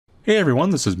Hey everyone,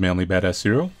 this is Manly Badass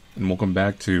Zero, and welcome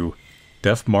back to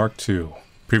Death Mark 2.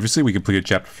 Previously we completed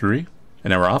Chapter 3,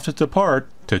 and now we're off to depart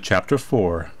to Chapter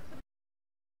 4.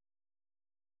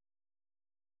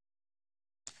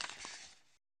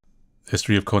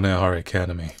 History of Konohara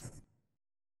Academy.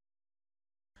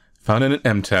 Founded in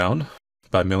M-Town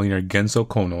by millionaire Genzo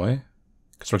Konoe.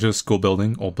 Construction of school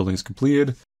building, all buildings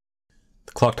completed.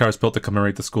 The clock tower is built to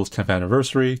commemorate the school's 10th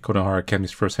anniversary. Konohara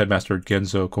Academy's first headmaster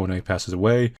Genzo Konoe passes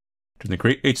away. During the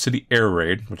Great H-City Air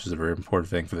Raid, which is a very important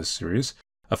thing for this series,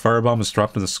 a firebomb is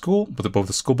dropped in the school, but both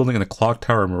the school building and the clock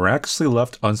tower are miraculously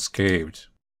left unscathed.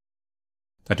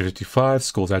 1955,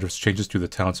 school's address changes due to the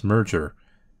town's merger.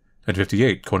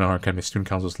 1958, Konohara Academy Student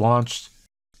Council is launched.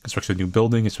 Construction of a new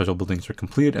building and special buildings are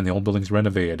completed, and the old buildings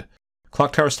renovated.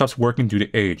 Clock tower stops working due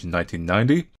to age in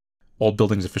 1990. Old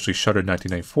buildings officially shuttered in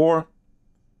 1994.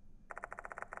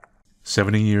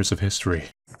 70 years of history.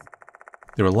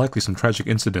 There were likely some tragic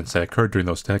incidents that occurred during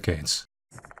those decades.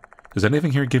 Does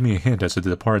anything here give me a hint as to the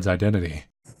departed's identity?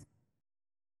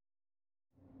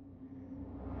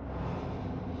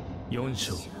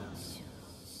 Shibuto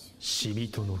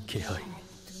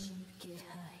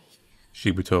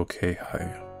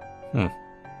Keihai.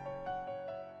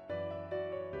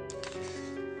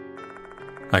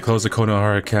 I closed the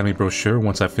Konohara Academy brochure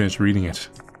once I finished reading it.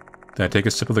 Then I take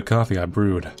a sip of the coffee I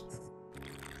brewed.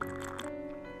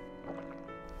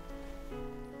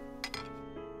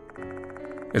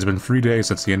 It's been 3 days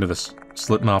since the end of the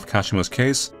Slipmouth Kashima's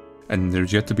case, and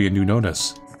there's yet to be a new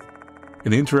notice.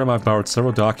 In the interim, I've borrowed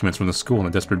several documents from the school in a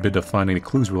desperate bid to find any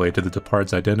clues related to the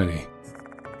departed's identity.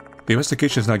 The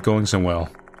investigation is not going so well.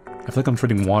 I feel like I'm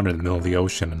treading water in the middle of the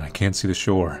ocean, and I can't see the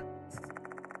shore.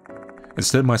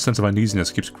 Instead, my sense of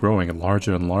uneasiness keeps growing and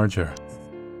larger and larger.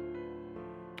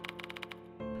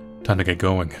 Time to get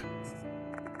going.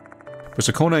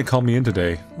 Mr. Konoe called me in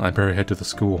today. I better head to the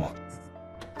school.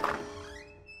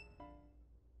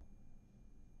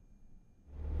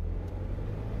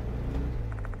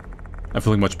 I'm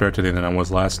feeling much better today than I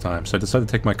was last time, so I decided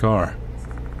to take my car.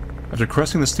 After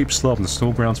cresting the steep slope, the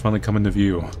snow grounds finally come into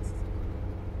view.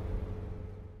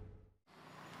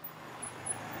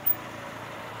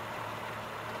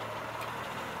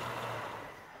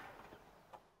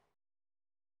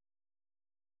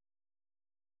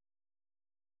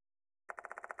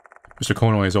 Mr.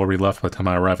 Konoe has already left by the time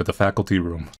I arrive at the faculty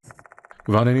room.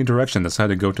 Without any direction, I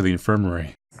decided to go to the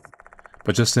infirmary.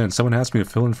 But just then, someone asked me to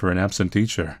fill in for an absent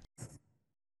teacher.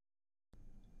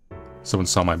 Someone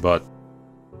saw my butt.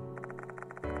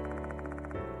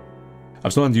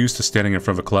 I'm still unused to standing in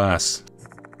front of a class.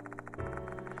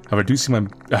 However, I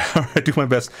do my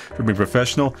best to be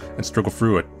professional and struggle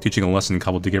through it, teaching a lesson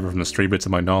cobbled together from the stray bits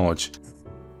of my knowledge.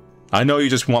 I know you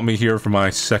just want me here for my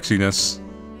sexiness.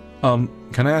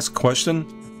 Can I ask a question?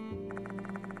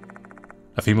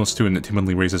 A female student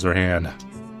timidly raises her hand.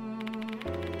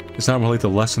 It's not related to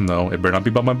the lesson, though. It better not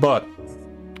be about my butt.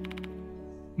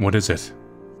 What is it?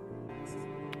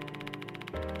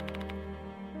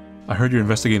 I heard you're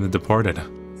investigating the departed.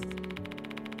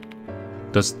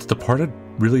 Does the departed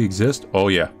really exist? Oh,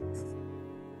 yeah.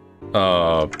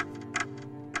 Of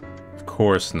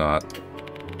course not.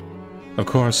 Of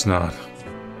course not.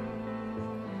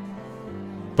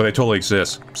 But they totally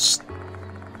exist. Psst.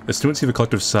 The students heave a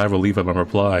collective sigh of relief at my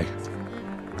reply.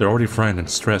 They're already frightened and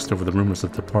stressed over the rumors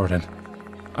of the departed.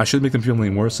 I should make them feel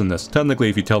anything worse than this. Technically,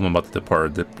 if you tell them about the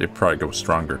departed, they probably go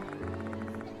stronger.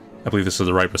 I believe this is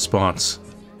the right response.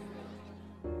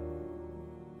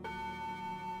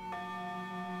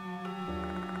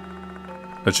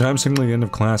 The chime signaling the end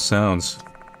of class sounds.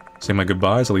 Saying my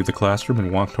goodbyes, I leave the classroom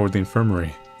and walk toward the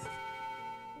infirmary.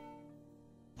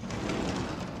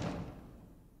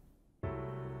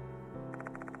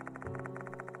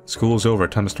 School is over,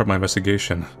 time to start my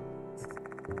investigation.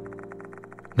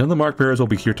 None of the mark bearers will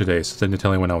be here today, since I didn't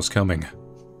tell anyone I was coming.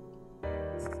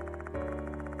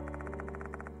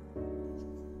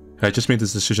 I just made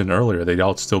this decision earlier, they'd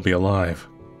all still be alive.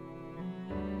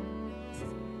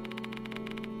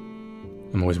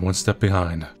 I'm always one step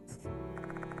behind.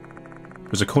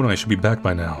 Mr. Konoe should be back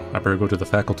by now. I better go to the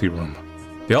faculty room.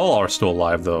 They all are still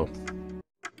alive, though.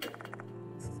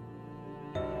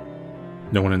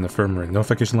 No one in the infirmary. The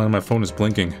notification line on my phone is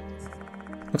blinking.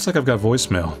 Looks like I've got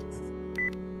voicemail.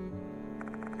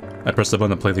 I press the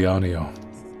button to play the audio.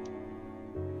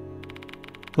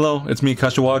 Hello, it's me,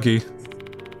 Kashiwagi.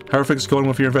 How are things going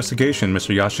with your investigation,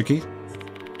 Mr. Yashiki?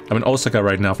 I'm in Osaka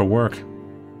right now for work.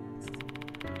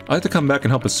 I'd like to come back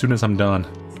and help as soon as I'm done.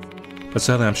 But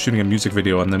sadly I'm shooting a music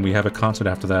video and then we have a concert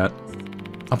after that.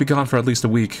 I'll be gone for at least a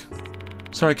week.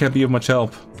 Sorry I can't be of much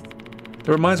help.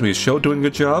 That reminds me, is Sho doing a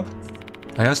good job?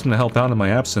 I I asked him to help out in my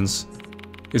absence.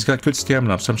 He's got good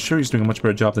stamina, so I'm sure he's doing a much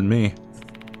better job than me.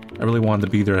 I really wanted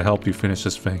to be there to help you finish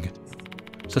this thing.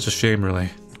 Such a shame, really.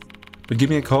 But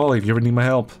give me a call if you ever need my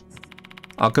help.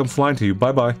 I'll come flying to you.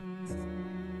 Bye-bye.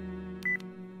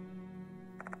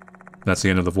 That's the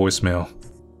end of the voicemail.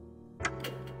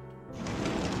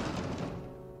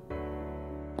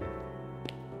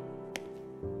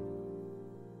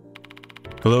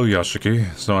 Hello,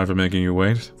 Yashiki. Sorry for making you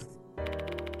wait.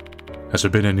 Has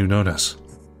there been any new notice?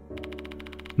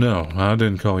 No, I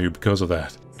didn't call you because of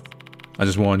that. I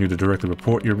just wanted you to directly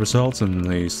report your results in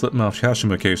the Slipmouth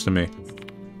Kashima case to me.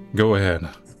 Go ahead.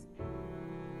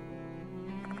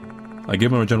 I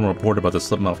gave him a general report about the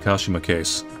Slipmouth Kashima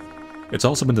case. It's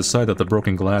also been decided that the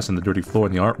broken glass and the dirty floor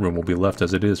in the art room will be left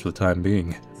as it is for the time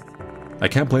being. I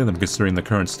can't blame them considering the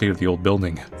current state of the old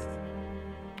building.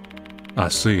 I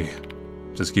see.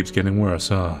 Just keeps getting worse,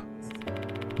 huh?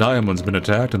 Diamond's been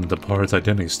attacked and the departed's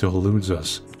identity still eludes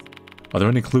us. Are there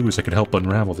any clues that could help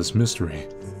unravel this mystery?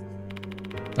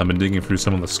 I've been digging through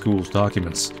some of the school's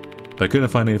documents, but I couldn't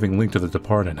find anything linked to the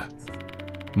departed.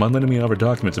 Mind lending me other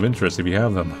documents of interest if you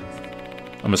have them?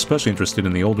 I'm especially interested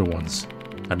in the older ones.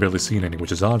 I've barely seen any,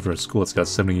 which is odd for a school that's got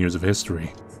 70 years of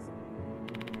history.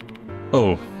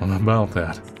 Oh, about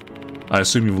that. I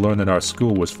assume you've learned that our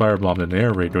school was firebombed in an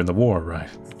air raid during the war, right?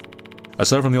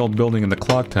 Aside from the old building and the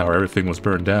clock tower, everything was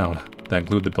burned down. That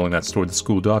included the building that stored the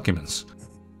school documents.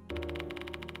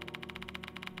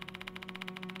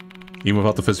 Even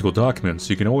without the physical documents,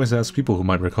 you can always ask people who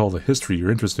might recall the history you're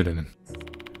interested in.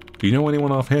 Do you know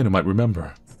anyone offhand who might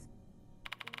remember?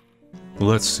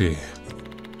 Let's see.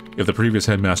 If the previous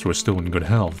headmaster was still in good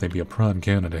health, they'd be a prime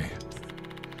candidate.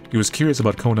 He was curious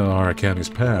about Konohara Academy's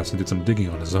past and did some digging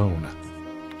on his own.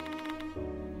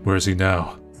 Where is he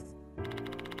now?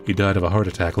 He died of a heart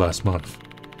attack last month.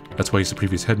 That's why he's the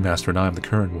previous headmaster and I'm the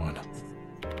current one.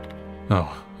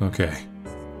 Oh, okay.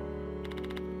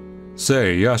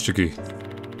 Say, Yashiki,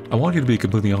 I want you to be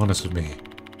completely honest with me.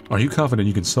 Are you confident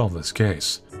you can solve this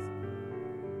case?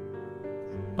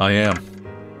 I am.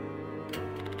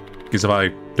 Because if I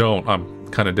don't,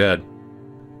 I'm kinda dead.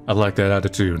 I like that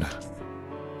attitude.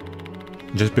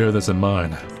 Just bear this in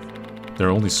mind. There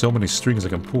are only so many strings I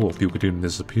can pull if people continue to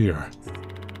disappear.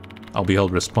 I'll be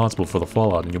held responsible for the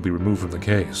fallout and you'll be removed from the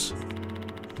case.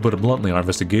 To put it bluntly, our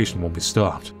investigation won't be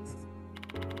stopped.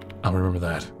 I'll remember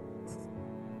that.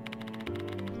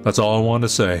 That's all I wanted to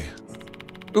say.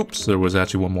 Oops, there was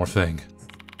actually one more thing.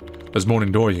 This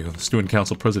morning, Doryu, the student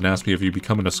council president, asked me if you'd be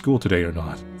coming to school today or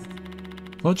not.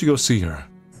 Why don't you go see her?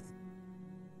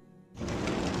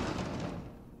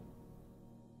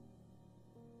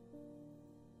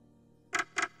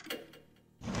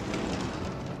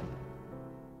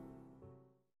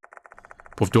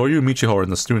 Both Doryu and Michiho are in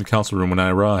the student council room when I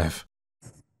arrive.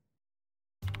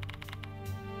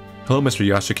 Hello, Mr.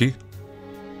 Yashiki.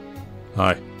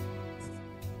 Hi.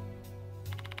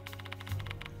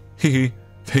 Hehe,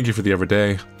 thank you for the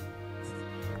everyday.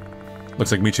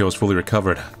 Looks like Michiho is fully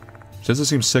recovered. She doesn't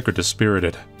seem sick or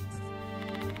dispirited.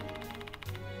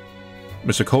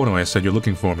 Mr. Konoe said you're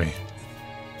looking for me.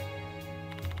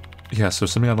 Yes,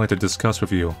 there's something I'd like to discuss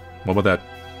with you. What about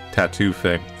that tattoo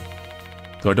thing?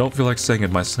 Though I don't feel like saying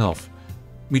it myself.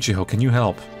 Michiho, can you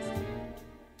help?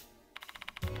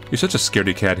 You're such a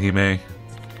scaredy cat, Hime.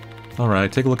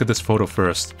 Alright, take a look at this photo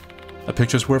first. A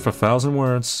picture's worth 1,000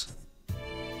 words.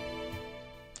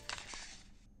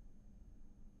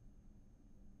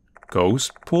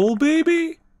 Ghost pool,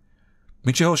 baby?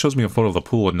 Michiho shows me a photo of the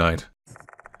pool at night.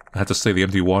 I have to say the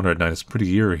empty water at night is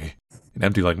pretty eerie, and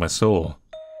empty like my soul.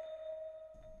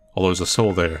 Although there's a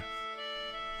soul there.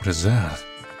 What is that?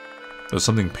 There's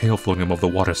something pale floating above the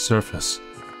water's surface.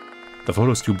 The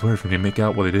photo's too blurry for me to make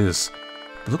out what it is.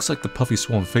 It looks like the puffy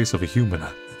swollen face of a human.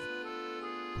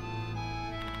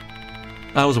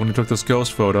 I was the one who took this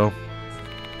ghost photo.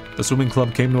 The swimming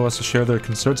club came to us to share their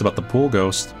concerns about the pool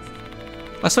ghost.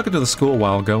 I snuck into the school a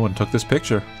while ago and took this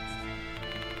picture.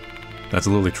 That's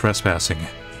literally trespassing.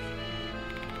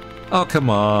 Oh, come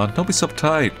on, don't be so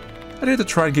uptight. I need to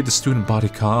try and keep the student body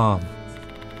calm.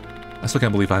 I still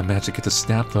can't believe I managed to get to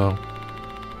snap, though.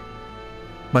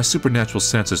 My supernatural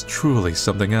sense is truly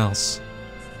something else.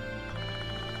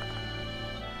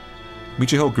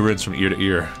 Michiho grins from ear to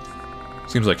ear.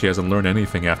 Seems like she hasn't learned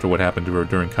anything after what happened to her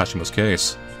during Kashima's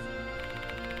case.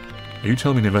 Are you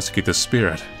telling me to investigate this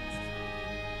spirit?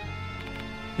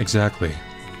 Exactly.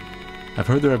 I've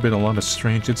heard there have been a lot of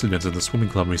strange incidents in the swimming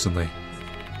club recently.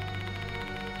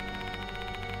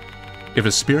 If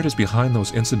a spirit is behind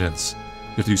those incidents,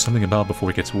 you have to do something about it before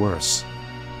it gets worse.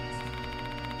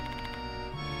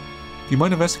 Do you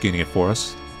mind investigating it for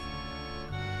us?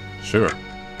 Sure.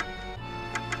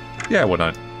 Yeah, why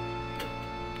not?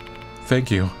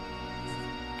 Thank you.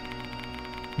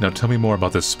 Now tell me more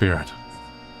about this spirit.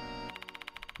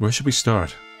 Where should we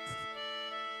start?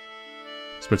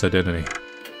 Spirit's identity.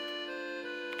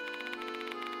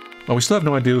 Well, we still have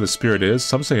no idea who the spirit is.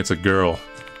 Some say it's a girl.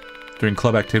 During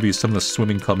club activities, some of the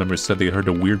swimming club members said they heard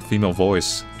a weird female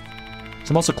voice.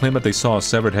 Some also claimed that they saw a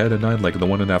severed head at night, like the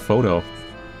one in that photo.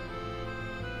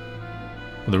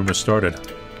 When the rumor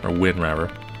started, or when,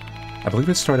 rather, I believe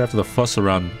it started after the fuss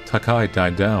around Takai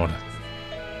died down.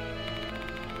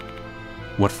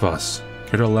 What fuss?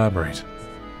 Care to elaborate?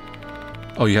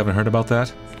 Oh, you haven't heard about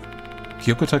that?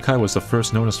 Kyoko Takai was the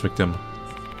first noticed victim.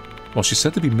 While she's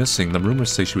said to be missing, the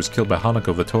rumors say she was killed by Hanako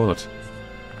of the toilet.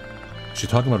 She's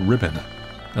talking about Ribbon.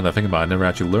 Now that I think about it, I never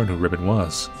actually learned who Ribbon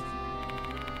was.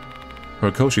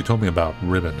 Horikoshi told me about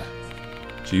Ribbon.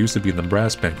 She used to be in the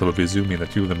brass band club of Izumi, and the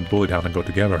two of them bullied Hanako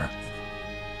together.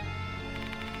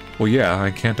 Well, yeah, I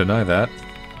can't deny that.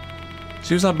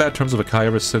 She was on bad terms with Akai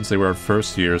ever since they were in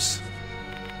first years.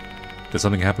 Did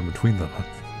something happen between them?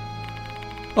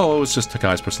 Oh, it was just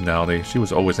Takai's personality. She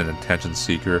was always an attention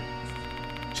seeker.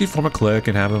 She'd form a clique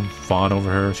and have them fawn over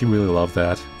her. She really loved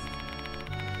that.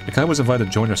 Takai was invited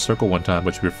to join her circle one time,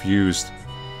 but she refused.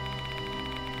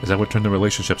 Is that what turned the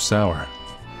relationship sour?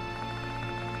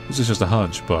 This is just a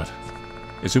hunch, but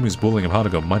Izumi's bullying of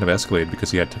Hanako might have escalated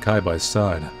because he had Takai by his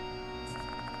side.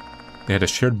 They had a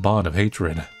shared bond of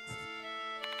hatred.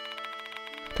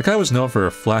 Takai was known for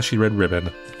her flashy red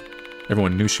ribbon.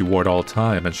 Everyone knew she wore it all the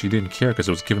time, and she didn't care because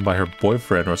it was given by her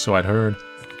boyfriend, or so I'd heard.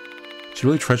 She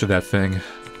really treasured that thing.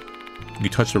 When you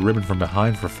touched the ribbon from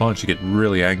behind for fun, she'd get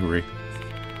really angry.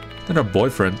 Then her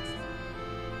boyfriend...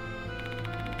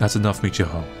 That's enough,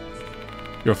 Michiho.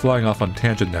 You're flying off on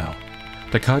tangent now.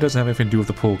 Takai doesn't have anything to do with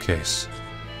the pool case.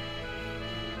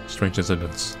 Strange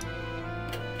incidents.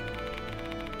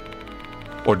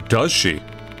 Or does she?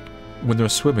 When they're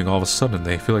swimming, all of a sudden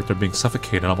they feel like they're being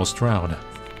suffocated and almost drowned.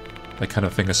 That kind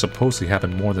of thing has supposedly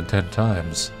happened more than 10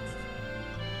 times.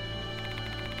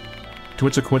 Too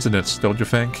much a coincidence, don't you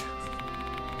think?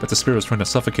 That the spirit was trying to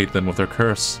suffocate them with their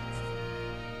curse.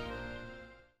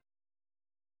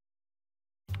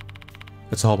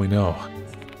 That's all we know.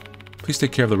 Please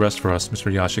take care of the rest for us,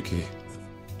 Mr. Yashiki.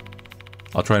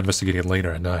 I'll try investigating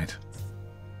later at night.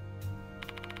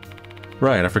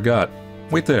 Right, I forgot.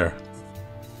 Wait there.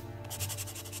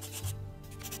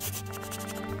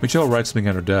 Michelle writes something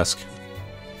at her desk.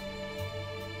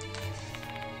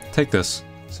 Take this.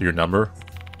 Is it your number?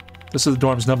 This is the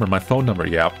dorm's number, my phone number,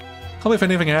 yep. Call me if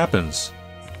anything happens.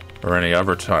 Or any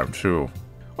other time, too.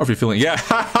 Or if you're feeling... Yeah,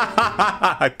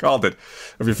 I called it.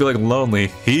 Or if you're feeling lonely,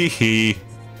 hee hee.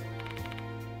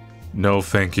 No,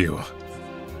 thank you.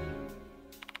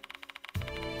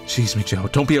 Jeez, Michio,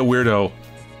 don't be a weirdo.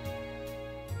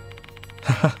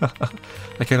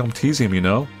 I can't help teasing him, you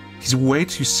know? He's way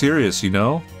too serious, you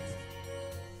know?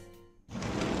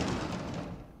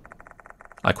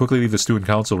 I quickly leave the student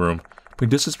council room, putting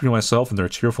distance between myself and their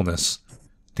cheerfulness.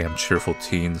 Damn cheerful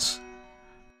teens.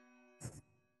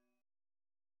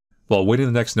 While waiting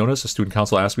the next notice, the student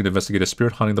council asked me to investigate a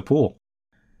spirit haunting the pool.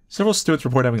 Several students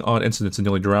report having odd incidents and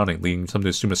nearly drowning, leading some to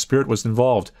assume a spirit was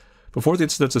involved. Before the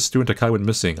incidents, a student Takai went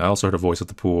missing. I also heard a voice at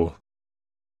the pool.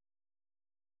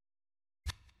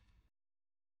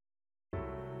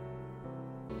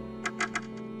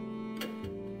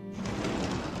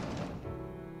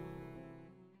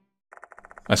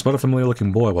 I spot a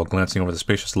familiar-looking boy while glancing over the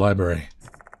spacious library.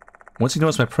 Once he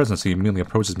noticed my presence, he immediately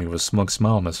approaches me with a smug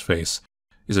smile on his face.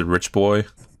 Is it Rich Boy?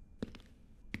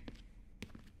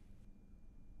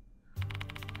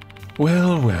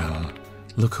 Well, well,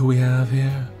 look who we have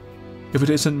here. If it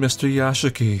isn't Mr.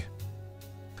 Yashiki.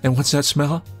 And what's that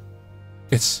smell?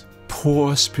 It's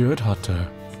poor Spirit Hunter.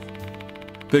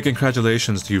 Big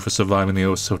congratulations to you for surviving the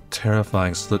oh so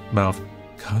terrifying slit-mouthed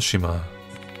Kashima.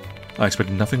 I expect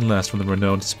nothing less from the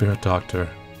renowned spirit doctor.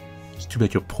 It's too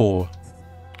bad you're poor.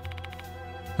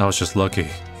 I was just lucky.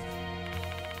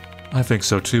 I think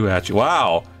so too, actually.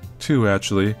 Wow! Too,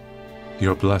 actually.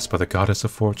 You're blessed by the goddess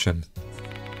of fortune.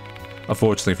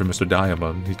 Unfortunately for Mr.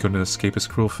 Diamond, he couldn't escape his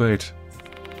cruel fate.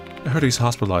 I heard he's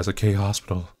hospitalized at K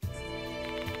Hospital.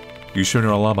 You sure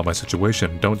know a lot about my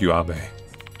situation, don't you, Abe?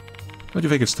 Don't you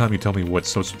think it's time you tell me what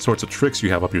sorts of tricks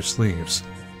you have up your sleeves?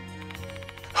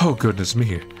 Oh, goodness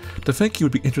me. To think you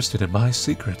would be interested in my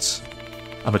secrets.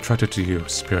 I'm attracted to you,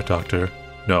 Spirit Doctor.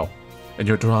 No. And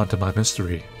you're drawn to my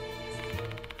mystery.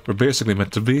 We're basically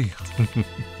meant to be.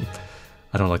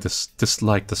 I don't like this.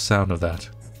 Dislike the sound of that.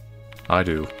 I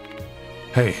do.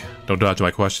 Hey, don't dodge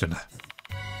my question.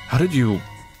 How did you...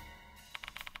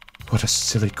 What a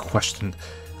silly question.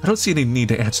 I don't see any need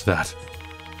to answer that.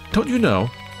 Don't you know?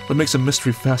 What makes a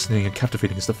mystery fascinating and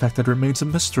captivating is the fact that it remains a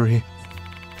mystery.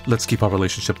 Let's keep our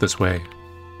relationship this way.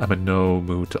 I'm in no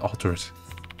mood to alter it.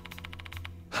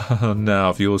 Now,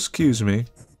 if you'll excuse me,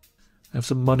 I have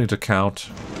some money to count,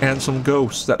 and some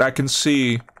ghosts that I can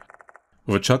see.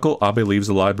 With a chuckle, Abe leaves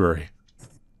the library.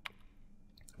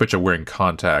 Bet you're wearing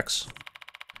contacts.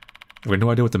 We have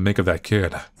no idea what to make of that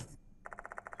kid.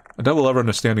 I doubt we'll ever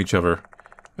understand each other.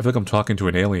 I feel like I'm talking to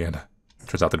an alien.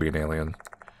 Turns out to be an alien.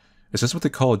 Is this what they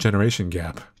call a generation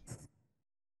gap?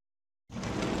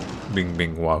 Bing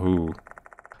bing wahoo.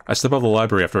 I step out of the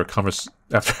library after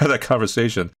that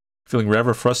conversation, feeling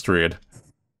rather frustrated.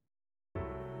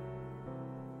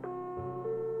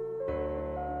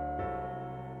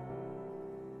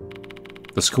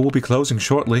 The school will be closing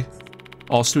shortly.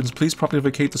 All students, please promptly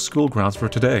vacate the school grounds for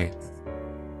today.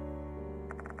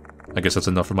 I guess that's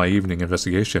enough for my evening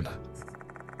investigation.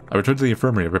 I return to the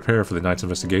infirmary to prepare for the night's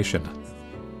investigation.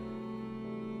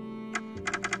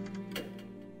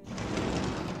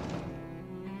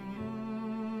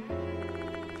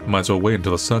 Might as well wait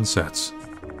until the sun sets.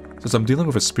 Since I'm dealing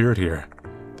with a spirit here,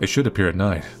 they should appear at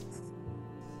night.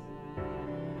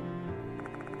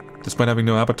 Despite having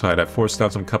no appetite, I forced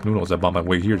down some cup noodles I bought my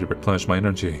way here to replenish my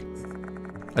energy.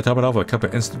 I top it off with a cup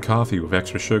of instant coffee with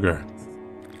extra sugar.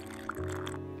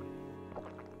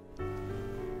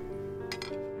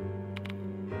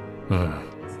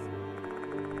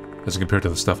 As compared to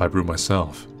the stuff I brew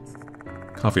myself.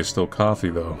 Coffee is still coffee,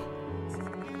 though.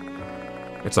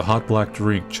 It's a hot black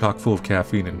drink chock full of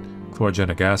caffeine and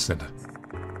chlorogenic acid.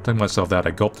 Telling myself that,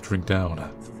 I gulped the drink down.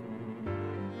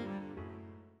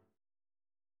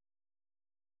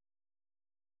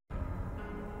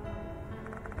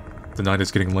 The night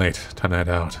is getting late. Time to head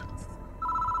out.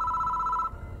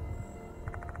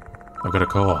 I've got a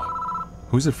call.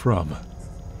 Who's it from?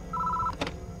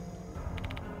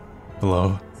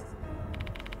 Hello?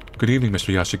 Good evening,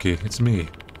 Mr. Yashiki. It's me,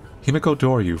 Himiko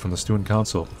Doryu from the Student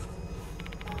Council.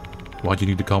 Why'd you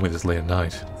need to call me this late at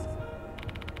night?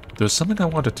 There's something I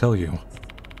want to tell you.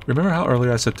 Remember how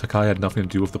earlier I said Takai had nothing to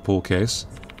do with the pool case?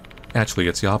 Actually,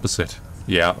 it's the opposite.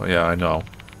 Yeah, I know.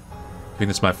 I think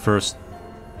it's my first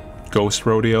ghost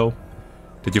rodeo.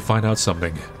 Did you find out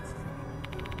something?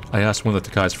 I asked one of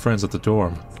Takai's friends at the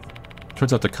dorm.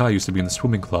 Turns out Takai used to be in the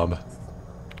swimming club.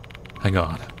 Hang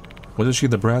on. Wasn't she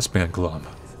in the brass band club?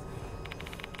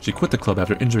 She quit the club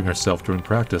after injuring herself during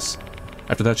practice.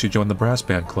 After that, she joined the brass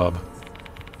band club.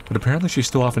 But apparently she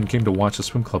still often came to watch the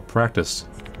swim club practice.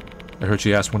 I heard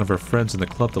she asked one of her friends in the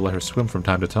club to let her swim from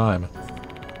time to time.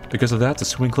 Because of that, the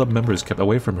swimming club members kept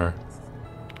away from her.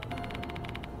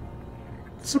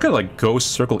 Some kind of like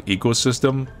ghost circle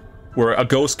ecosystem, where a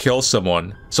ghost kills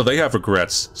someone, so they have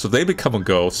regrets, so they become a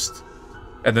ghost,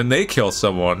 and then they kill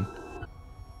someone.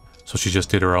 So she just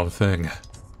did her own thing.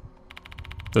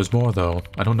 There's more, though.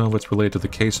 I don't know if it's related to the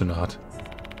case or not.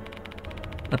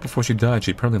 Right before she died,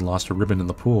 she apparently lost her ribbon in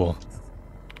the pool.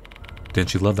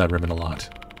 Didn't she love that ribbon a lot?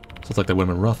 Sounds like that would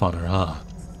have been rough on her, huh?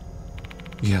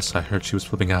 Yes, I heard she was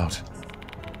flipping out.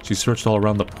 She searched all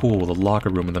around the pool, the locker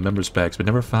room, and the members' bags, but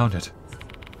never found it.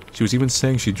 She was even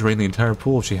saying she'd drain the entire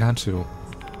pool if she had to.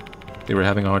 They were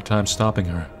having a hard time stopping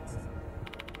her.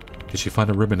 Did she find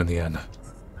a ribbon in the end?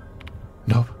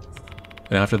 Nope.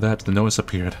 And after that, the notice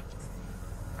appeared.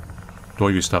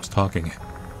 Doryu stops talking.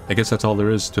 I guess that's all there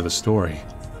is to the story.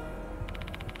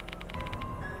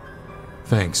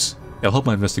 Thanks. It'll help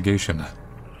my investigation.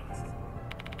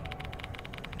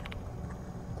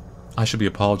 I should be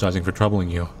apologizing for troubling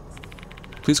you.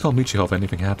 Please call Michiho if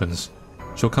anything happens.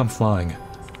 She'll come flying.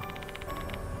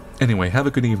 Anyway, have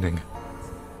a good evening.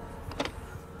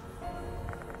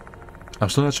 I'm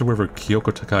still not sure whether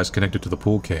Kyoko Takai is connected to the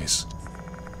pool case.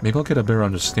 Maybe I'll get a better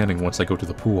understanding once I go to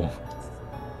the pool.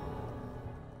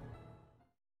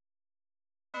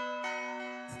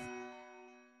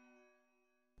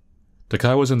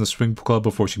 Takai was in the swing club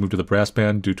before she moved to the brass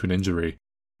band due to an injury.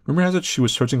 Rumor has it she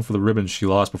was searching for the ribbon she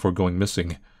lost before going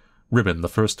missing. Ribbon, the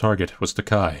first target, was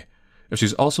Takai. If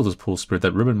she's also this pool spirit,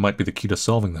 that ribbon might be the key to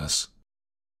solving this.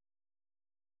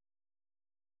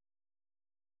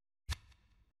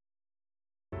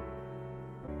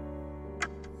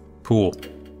 Pool.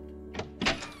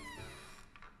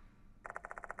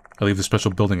 I leave the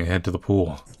special building and head to the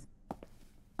pool.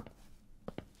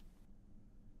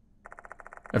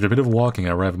 After a bit of walking,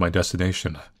 I arrive at my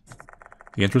destination.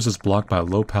 The entrance is blocked by a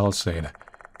low palisade.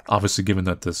 Obviously, given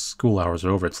that the school hours are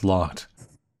over, it's locked.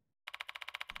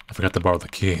 I forgot to borrow the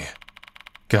key.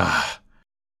 Gah.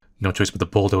 No choice but to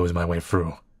bulldoze my way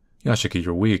through. Yashiki,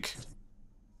 you're weak.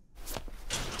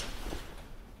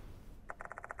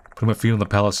 Putting my feet on the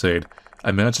palisade,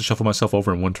 I managed to shuffle myself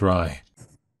over in one try.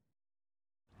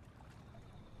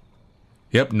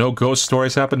 Yep, no ghost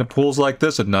stories happen in pools like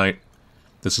this at night.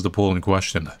 This is the pool in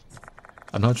question.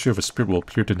 I'm not sure if a spirit will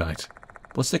appear tonight,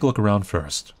 but let's take a look around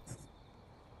first.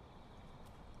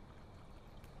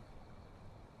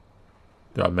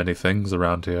 There are many things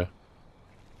around here.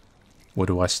 Where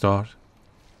do I start?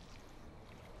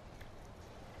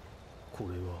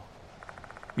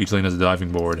 Each lane has a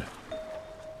diving board.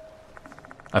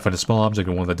 I find a small object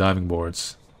on one of the diving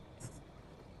boards.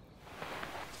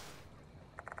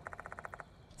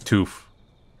 Tooth.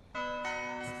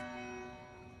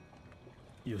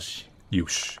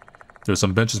 Yush. There are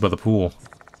some benches by the pool.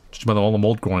 Judging by all the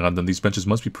mold growing on them, these benches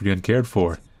must be pretty uncared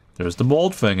for. There's the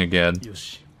mold thing again.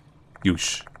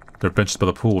 Yush. There are benches by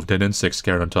the pool with dead insects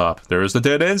scattered on top. There's the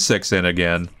dead insects in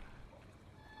again.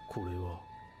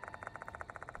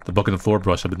 The bucket and floor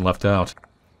brush have been left out.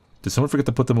 Did someone forget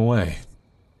to put them away?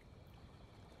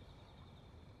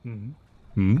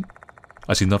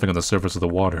 I see nothing on the surface of the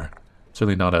water.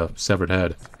 Certainly not a severed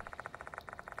head.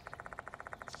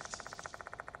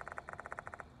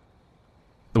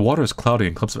 The water is cloudy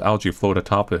and clumps of algae float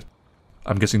atop it.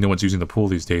 I'm guessing no one's using the pool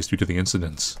these days due to the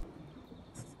incidents.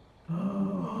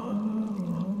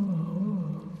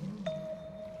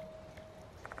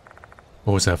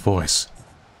 What was that voice?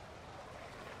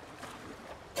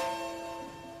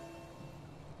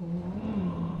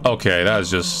 Okay, that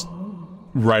is just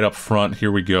right up front.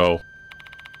 Here we go.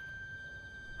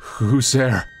 Who's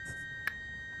there?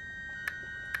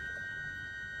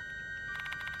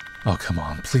 Oh, come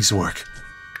on. Please work.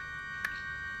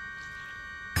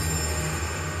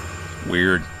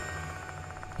 Weird.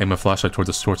 Aim my flashlight towards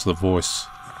the source of the voice.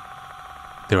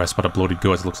 There I spot a bloated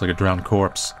ghost that looks like a drowned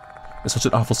corpse. It's such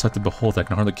an awful sight to behold that I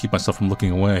can hardly keep myself from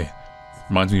looking away.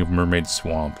 Reminds me of Mermaid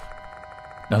Swamp.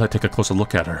 Now that I take a closer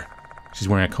look at her, she's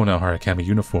wearing a Konohara Academy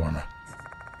uniform.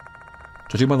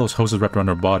 Judging by those hoses wrapped around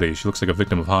her body, she looks like a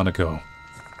victim of Hanako.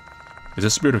 Is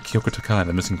this spirit of Kyoko Takai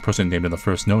the missing person named in the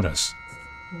first notice?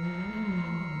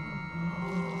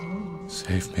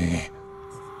 Save me.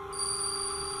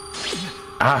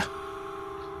 Ah!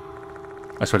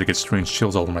 I start to get strange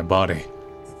chills all over my body.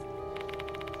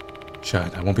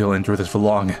 Shit, I won't be able to endure this for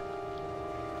long.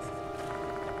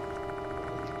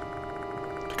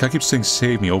 Takai keeps saying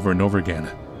save me over and over again.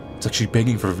 It's like she's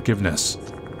begging for forgiveness.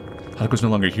 Hanako's no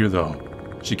longer here though.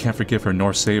 She can't forgive her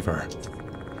nor save her.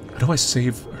 How do I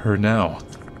save her now?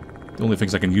 The only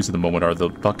things I can use at the moment are the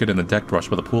bucket and the deck brush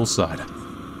by the poolside.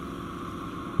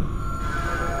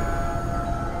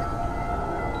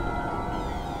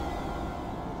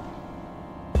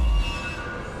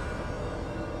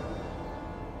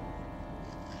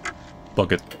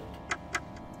 Bucket.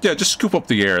 Yeah, just scoop up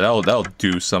the air. That'll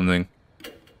do something.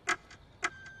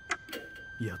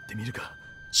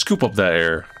 Scoop up that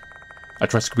air. I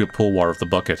try scooping up pool water with the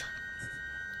bucket.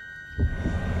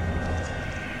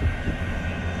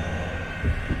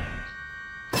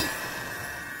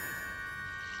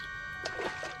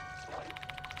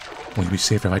 Will you be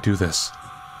safe if I do this?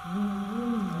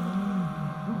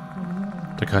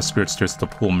 Takai's spirit stares at the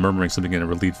pool, murmuring something in a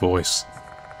relieved voice.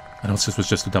 I know this was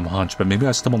just a dumb hunch, but maybe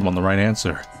I stumbled on the right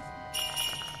answer.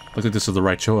 Looks like this is the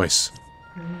right choice.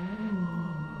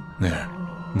 There.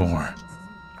 More.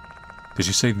 Did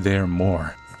you say there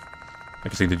more? I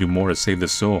guess I need to do more to save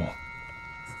this soul.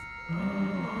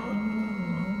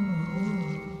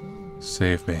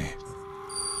 Save me.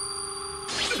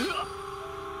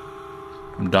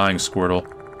 I'm dying, Squirtle.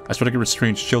 I start to get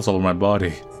strange chills all over my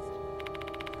body.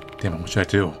 Damn it, what should I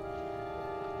do?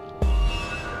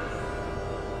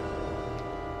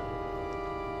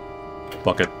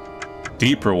 Bucket.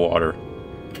 Deeper water.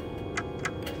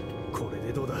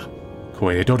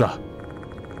 Koedoda.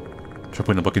 Try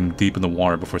putting the bucket deep in the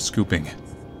water before scooping.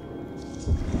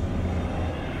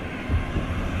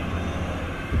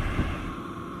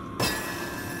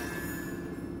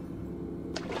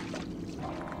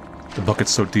 The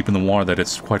bucket's so deep in the water that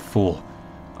it's quite full.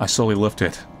 I slowly lift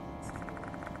it.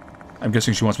 I'm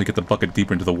guessing she wants me to get the bucket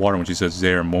deeper into the water when she says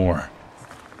there more.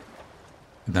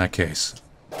 In that case.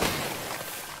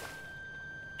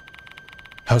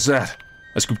 How's that?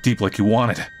 I scooped deep like you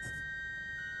wanted.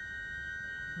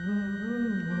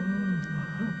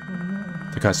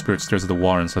 The guy's spirit stares at the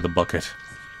water inside the bucket.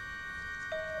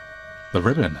 The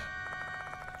ribbon.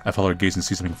 I follow her gaze and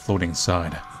see something floating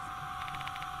inside.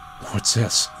 What's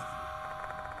this?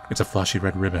 It's a flashy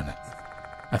red ribbon.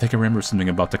 I think I remember something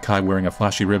about Takai wearing a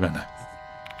flashy ribbon.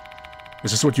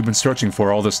 Is this what you've been searching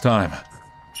for all this time?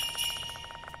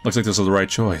 Looks like this is the right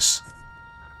choice.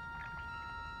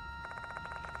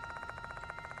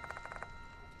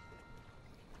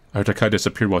 I heard Takai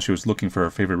disappeared while she was looking for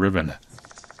her favorite ribbon.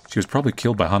 She was probably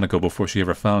killed by Hanako before she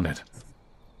ever found it.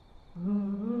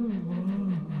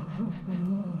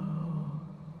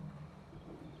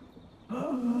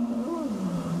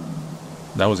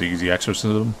 That was an easy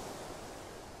exorcism.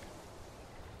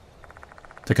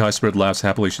 Takai's spirit laughs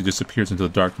happily. She disappears into the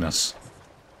darkness.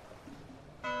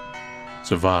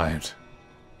 Survived.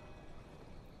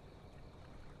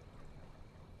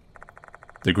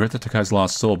 The regret that Takai's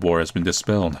lost soul bore has been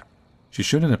dispelled. She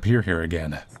shouldn't appear here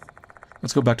again.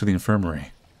 Let's go back to the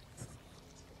infirmary.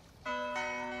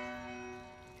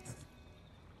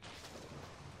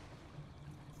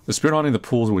 The spirit haunting the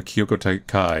pools with Kyoko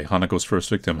Takai, Hanako's first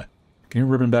victim. Getting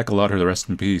her ribbon back allowed her to rest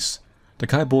in peace.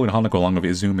 Takai bullied Hanako along with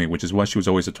Izumi, which is why she was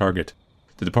always a target.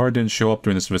 The departed didn't show up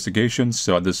during this investigation,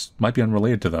 so this might be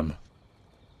unrelated to them.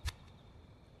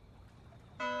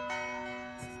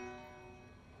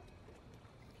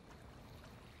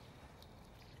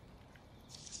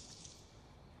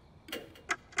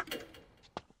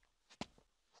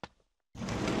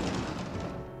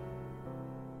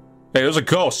 Hey, there's a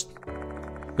ghost!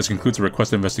 This concludes the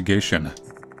requested investigation.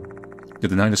 Yet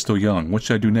the night is still young. What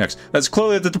should I do next? That's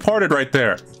clearly the departed right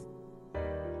there!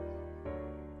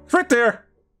 It's right there!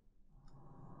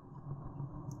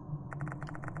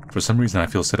 For some reason I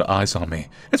feel a set of eyes on me.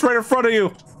 It's right in front of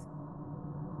you!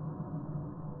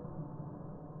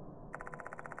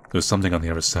 There's something on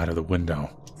the other side of the window.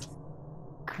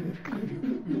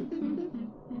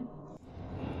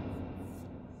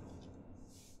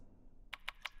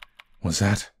 Was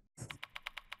that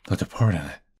the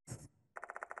departed?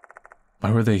 Why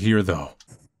were they here, though?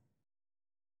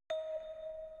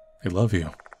 They love you.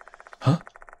 Huh?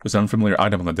 There's an unfamiliar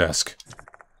item on the desk.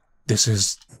 This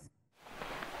is...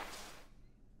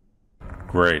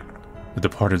 Great. The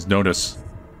departed's notice.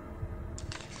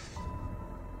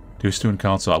 Dear student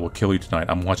council, I will kill you tonight.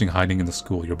 I'm watching hiding in the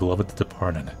school. Your beloved the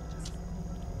departed.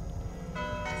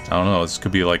 I don't know, this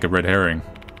could be like a red herring.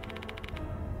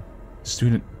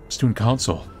 Student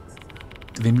council.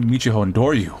 Did they meet Michiho and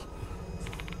Doryu?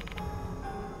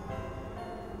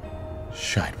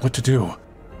 Shite, what to do?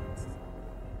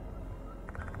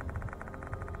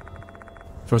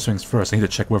 First things first, I need to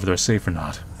check whether they're safe or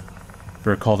not.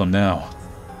 Better call them now.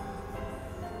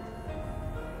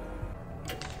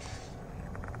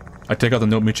 I take out the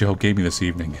note Michiho gave me this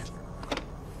evening.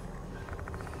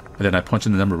 And then I punch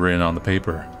in the number written on the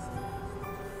paper.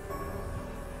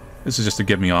 This is just to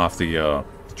get me off the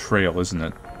trail, isn't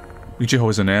it? Michiho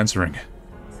isn't answering.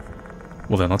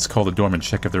 Well then, let's call the dorm and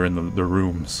check if they're in the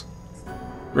rooms.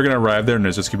 We're gonna arrive there and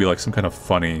there's just gonna be like some kind of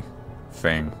funny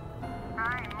thing.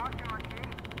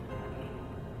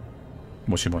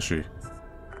 Moshi moshi.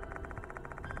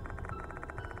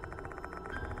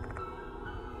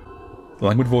 The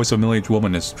languid voice of a middle-aged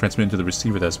woman is transmitted to the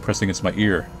receiver that is pressed against my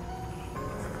ear.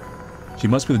 She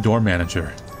must be the dorm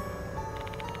manager.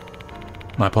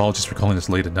 My apologies for calling this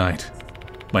late at night.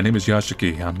 My name is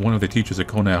Yashiki. I'm one of the teachers at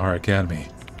Konahara Academy.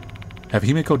 Have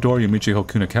Himeko Doryu and Michiho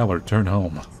Kunakawa returned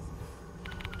home?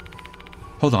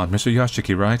 Hold on, Mr.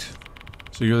 Yashiki, right?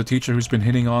 So you're the teacher who's been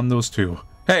hitting on those two.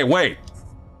 Hey, wait!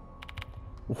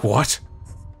 What?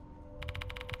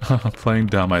 Playing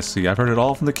dumb, I see. I've heard it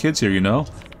all from the kids here, you know?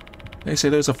 They say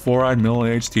there's a four-eyed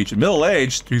middle-aged teacher.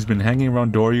 Middle-aged? Who's been hanging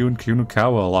around Doryu and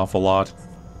Kunakawa an awful lot.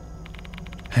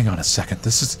 Hang on a second,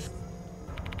 this is...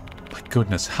 My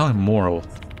goodness, how immoral.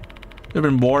 There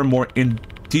have been more and more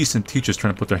indecent teachers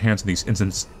trying to put their hands on these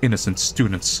innocent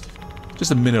students.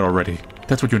 Just a minute already.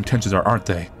 That's what your intentions are, aren't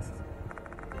they?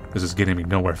 This is getting me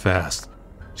nowhere fast.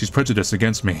 She's prejudiced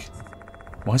against me.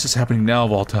 Why is this happening now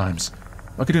of all times?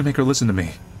 Why could you make her listen to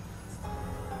me?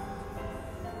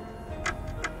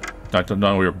 I don't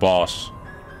know your boss.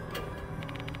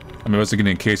 I'm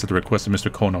investigating a case at the request of Mr.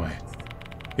 Konoe.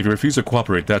 If you refuse to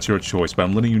cooperate, that's your choice, but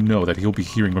I'm letting you know that he'll be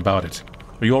hearing about it.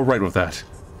 Are you alright with that?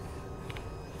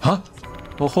 Huh?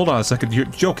 Well, hold on a second. You're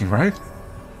joking, right?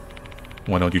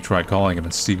 Why don't you try calling him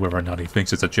and see whether or not he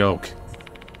thinks it's a joke?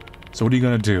 So what are you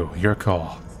gonna do? Your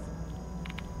call.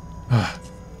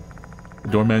 The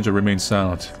dorm manager remains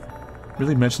silent.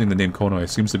 Really mentioning the name Konoe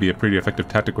seems to be a pretty effective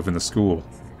tactic within the school.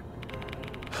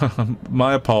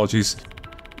 My apologies.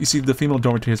 You see, the female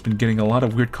dormitory has been getting a lot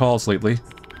of weird calls lately.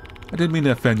 I didn't mean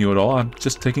to offend you at all. I'm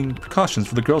just taking precautions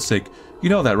for the girl's sake. You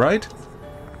know that, right?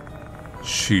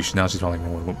 Sheesh, now she's finally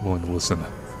willing to listen.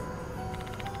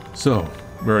 So,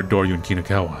 where are Doryu and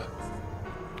Kunakawa?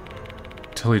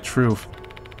 Tell you the truth,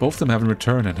 both of them haven't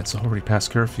returned and it's already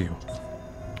past curfew.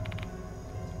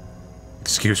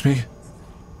 Excuse me?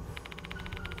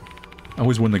 I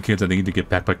always warn the kids that they need to get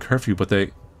back by curfew, but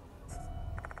they...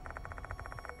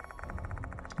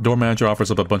 Dorm manager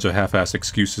offers up a bunch of half-assed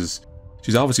excuses.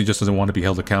 She obviously just doesn't want to be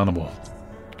held accountable.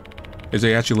 As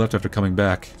they actually left after coming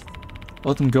back. I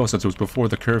let them go since it was before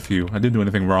the curfew. I didn't do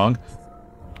anything wrong.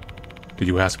 Did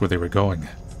you ask where they were going?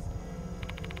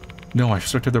 No, I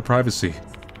respected their privacy.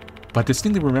 But I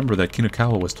distinctly remember that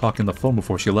Kinukawa was talking on the phone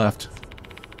before she left.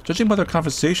 Judging by their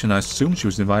conversation, I assumed she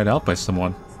was invited out by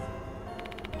someone.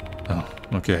 Oh,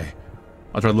 okay.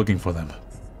 I'll try looking for them.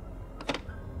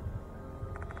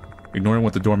 Ignoring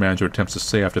what the door manager attempts to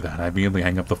say after that, I immediately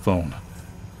hang up the phone.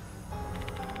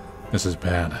 This is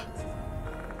bad.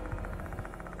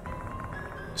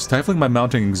 Stifling my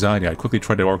mounting anxiety, I quickly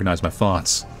tried to organize my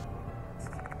thoughts.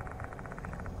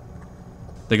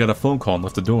 They got a phone call and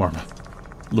left the dorm.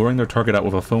 Luring their target out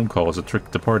with a phone call is a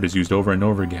trick the parties used over and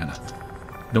over again.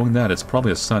 Knowing that, it's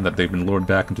probably a sign that they've been lured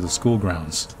back into the school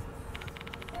grounds.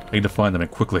 I need to find them,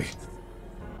 and quickly.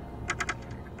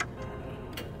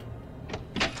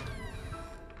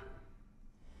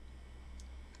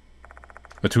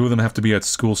 The two of them have to be at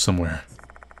school somewhere.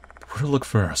 Where to look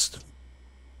first?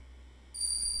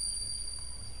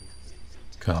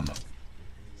 Come.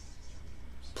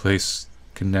 Place,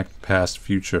 connect, past,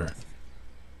 future.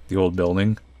 The old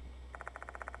building.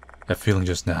 That feeling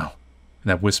just now.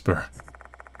 And that whisper.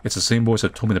 It's the same voice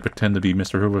that told me to pretend to be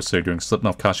Mr. Hirose during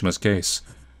Slipknot Kashima's case.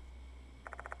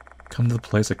 Come to the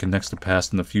place that connects the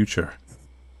past and the future.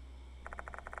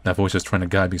 That voice is trying to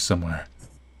guide me somewhere.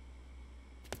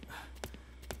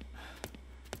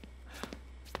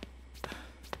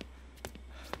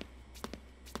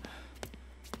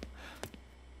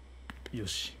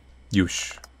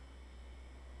 Yush.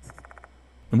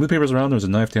 When moving the papers around, there's a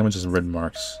knife damages and red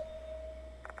marks.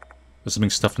 There's something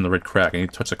stuffed in the red crack. I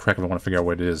need to touch the crack if I want to figure out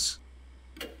what it is.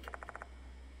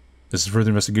 This is further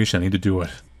investigation. I need to do it.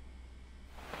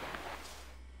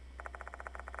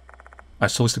 I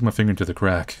slowly stick my finger into the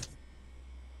crack.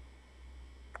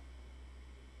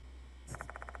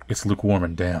 It's lukewarm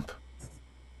and damp.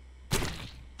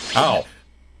 Ow!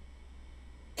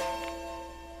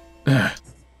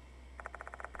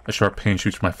 A sharp pain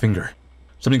shoots from my finger.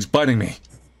 Something's biting me.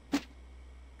 I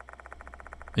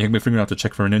yank my finger out to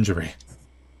check for an injury.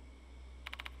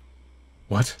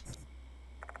 What?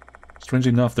 Strangely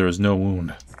enough, there is no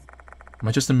wound. Am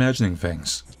I just imagining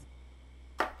things?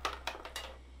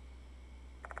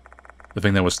 The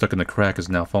thing that was stuck in the crack has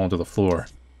now fallen to the floor.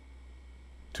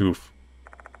 Tooth.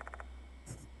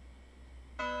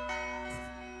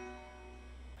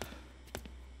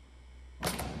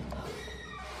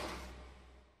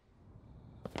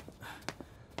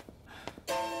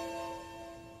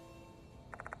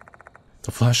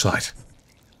 The flashlight.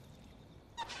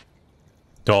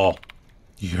 Doll.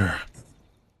 You're...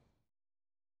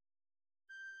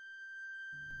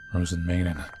 Rosen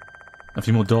Maiden. A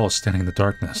female doll standing in the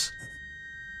darkness.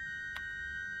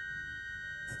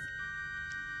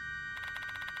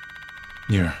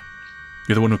 You're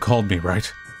the one who called me,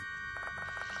 right?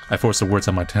 I forced the words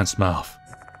out my tense mouth.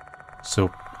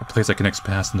 So, a place that connects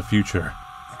past and the future.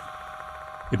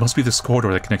 It must be this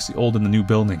corridor that connects the old and the new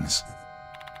buildings.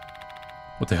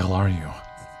 What the hell are you?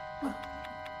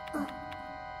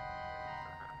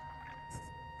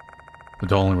 The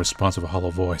doll only responds with a hollow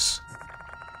voice.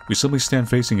 We simply stand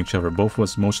facing each other, both of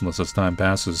us motionless as time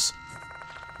passes.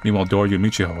 Meanwhile, Doryu and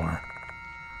Michiho are.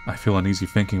 I feel uneasy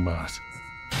thinking about it.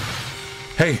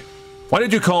 Hey! Why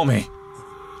did you call me?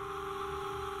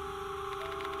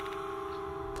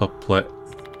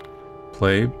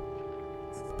 Play?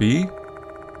 B?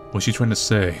 What's she trying to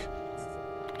say?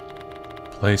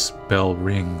 Place bell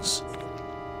rings.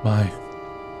 My...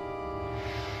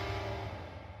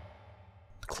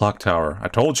 The clock tower. I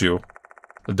told you.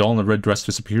 The doll in the red dress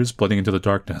disappears, blending into the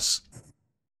darkness.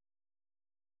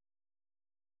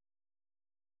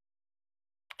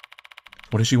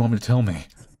 What does she want me to tell me?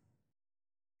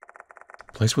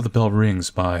 Place where the bell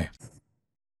rings by...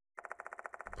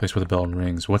 Place where the bell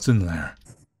rings. What's in there?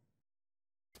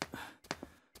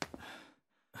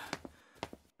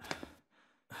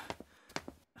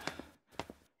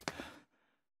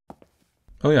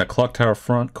 Oh yeah, clock tower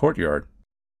front courtyard.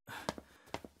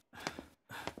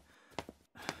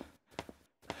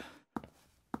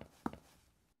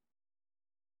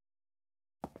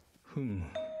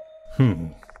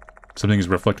 Something is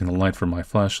reflecting the light from my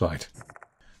flashlight.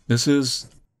 This is...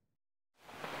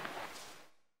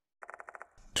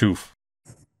 Tooth.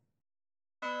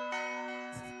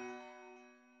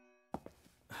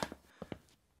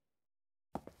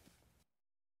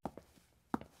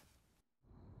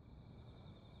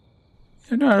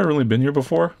 I've not really been here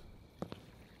before.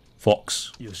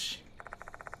 Fox. Yoshi.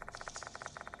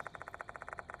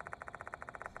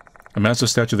 A massive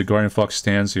statue of the guardian fox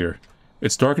stands here.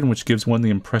 It's darkened, which gives one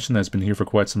the impression that it's been here for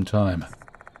quite some time.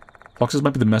 Foxes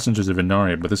might be the messengers of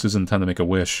Inari, but this isn't the time to make a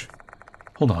wish.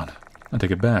 Hold on. I'll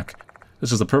take it back.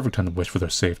 This is the perfect time to wish for their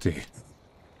safety.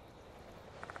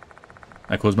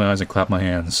 I close my eyes and clap my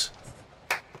hands.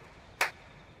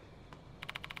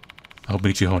 I hope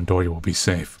Michiho and Doryu will be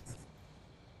safe.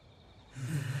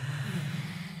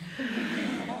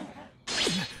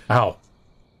 Ow.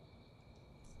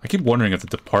 I keep wondering if the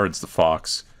Departed's the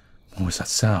fox. What was that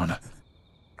sound?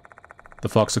 The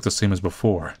fox looked the same as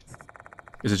before.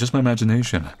 Is it just my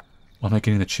imagination? Why am I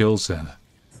getting the chills then?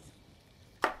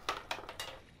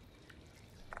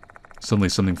 Suddenly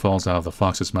something falls out of the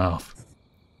fox's mouth.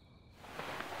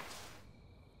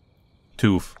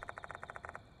 Tooth.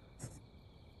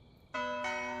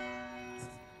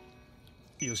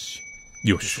 Yosh.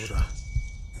 Yosh.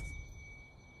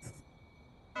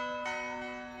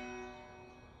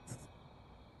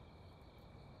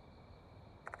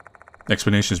 The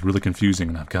explanation is really confusing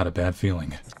and I've got a bad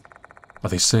feeling. Are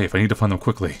they safe? I need to find them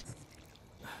quickly.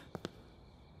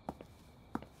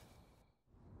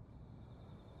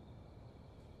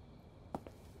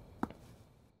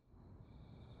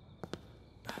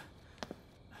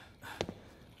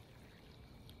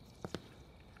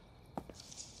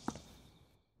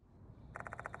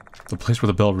 The place where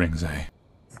the bell rings, eh?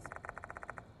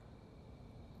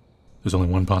 There's only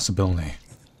one possibility.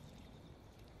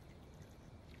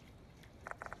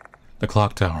 The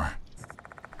clock tower.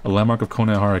 A landmark of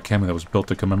Konohara Academy that was built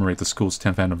to commemorate the school's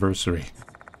 10th anniversary.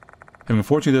 Having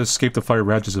unfortunately escaped the fire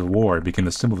ravages of war, it became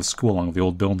the symbol of the school along with the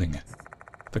old building.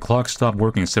 The clock stopped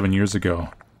working 7 years ago.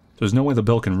 There's no way the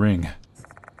bell can ring.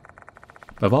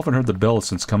 I've often heard the bell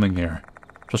since coming here,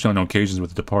 especially on occasions where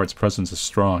the Departed's presence is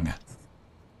strong.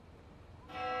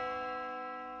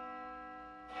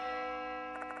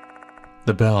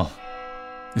 The bell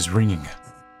is ringing.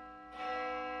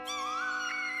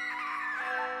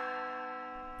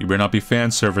 You better not be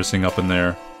fan servicing up in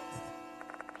there.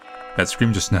 That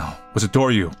scream just now. Was it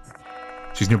Doryu?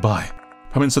 She's nearby.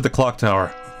 Probably inside the clock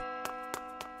tower.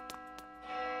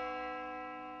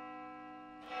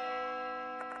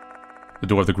 The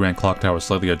door of the grand clock tower is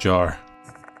slightly ajar.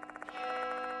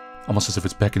 Almost as if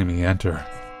it's beckoning me to enter.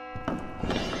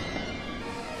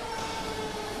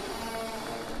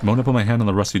 The moment I put my hand on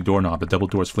the rusty doorknob, the double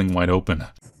doors fling wide open.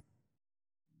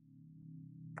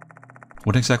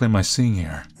 What exactly am I seeing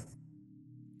here?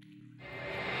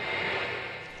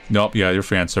 Nope, yeah, you're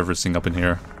fan servicing up in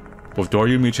here. Both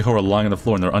Doryu and Michiho are lying on the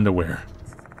floor in their underwear.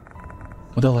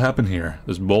 What the hell happened here?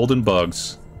 There's mold and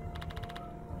bugs.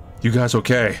 You guys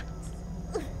okay?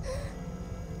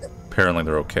 Apparently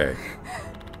they're okay.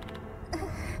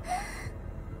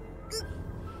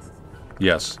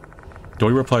 Yes.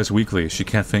 Doryu replies weakly. She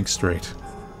can't think straight.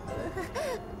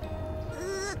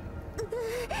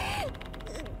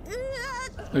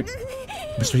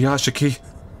 Mr. Yashiki?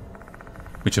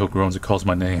 Michiho groans and calls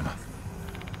my name.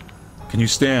 Can you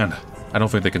stand? I don't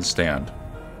think they can stand.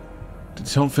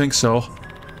 Don't think so.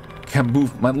 Can't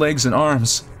move my legs and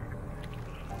arms.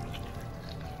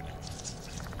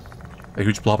 A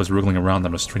huge blob is wriggling around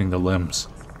them, restraining their limbs.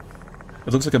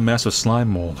 It looks like a massive slime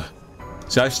mold.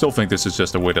 See, I still think this is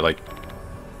just a way to, like...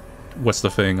 What's the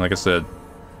thing? Like I said,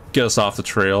 get us off the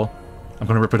trail. I'm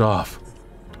gonna rip it off.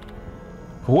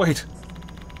 Wait!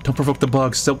 Don't provoke the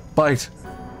bugs, they'll bite!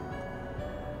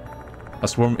 A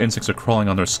swarm of insects are crawling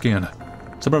on their skin.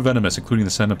 Some are venomous, including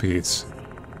the centipedes.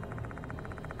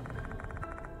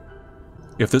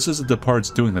 If this is the Departed's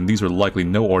doing, then these are likely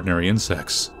no ordinary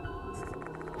insects.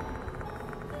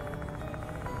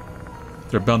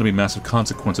 There are bound to be massive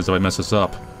consequences if I mess this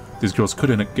up. These girls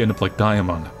could end up like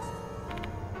Diamond.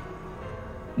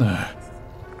 I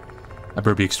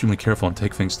better be extremely careful and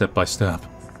take things step by step.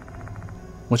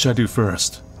 What should I do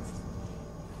first?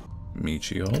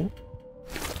 Michiho?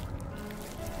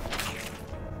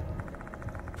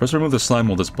 First, remove the slime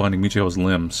mold that's blinding Michiho's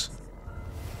limbs.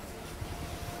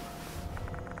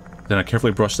 Then I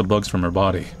carefully brush the bugs from her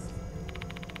body.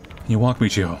 Can you walk,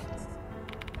 Michiho?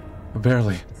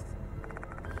 Barely.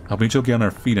 I'll Michiho get on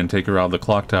her feet and take her out of the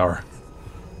clock tower.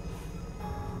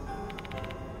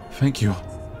 Thank you.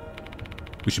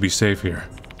 We should be safe here.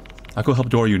 I'll go help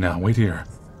Doryu now. Wait here.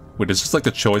 Wait, is this like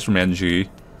the choice from NG?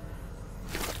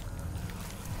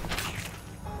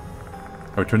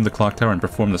 I return to the clock tower and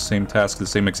perform the same task in the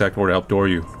same exact order to help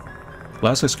Doryu.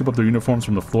 Last, I scoop up their uniforms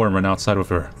from the floor and run outside with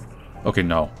her. Okay,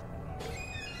 no.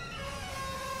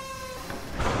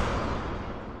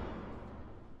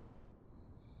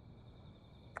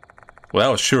 Well,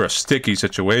 that was sure a sticky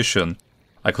situation.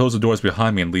 I close the doors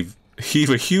behind me and heave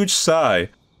a huge sigh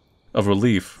of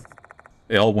relief.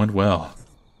 It all went well.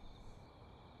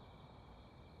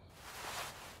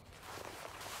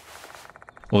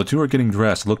 While the two are getting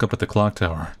dressed, I look up at the clock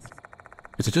tower.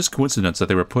 Is it just coincidence that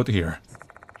they were put here?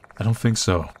 I don't think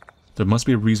so. There must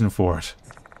be a reason for it.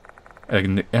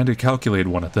 And a calculated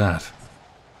one at that.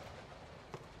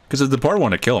 Because if the Departed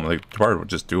wanted to kill him, the Departed would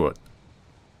just do it.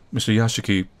 Mr.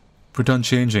 Yashiki, we're done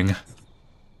changing.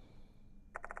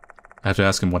 I have to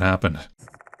ask him what happened.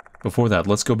 Before that,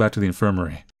 let's go back to the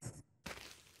infirmary.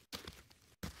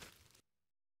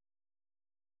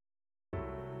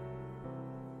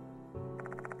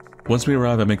 Once we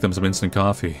arrive, I make them some instant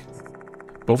coffee.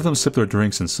 Both of them sip their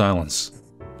drinks in silence.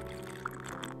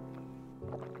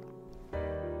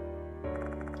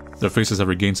 Their faces have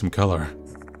regained some color.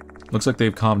 Looks like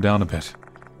they've calmed down a bit.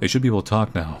 They should be able to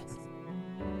talk now.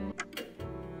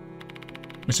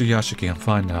 Mr. Yashiki, I'm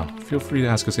fine now. Feel free to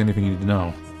ask us anything you need to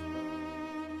know.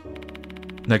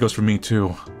 And that goes for me,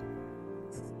 too.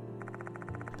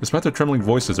 Despite their trembling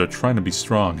voices, they're trying to be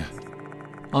strong.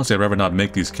 Honestly, I'd rather not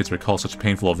make these kids recall such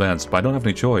painful events, but I don't have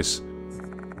any choice.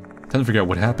 Time to figure out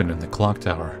what happened in the clock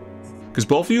tower. Because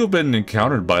both of you have been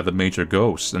encountered by the major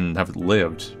ghosts and have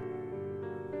lived.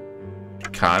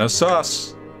 Kinda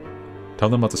sus. Tell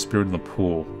them about the spirit in the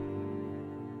pool.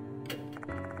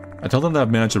 I tell them that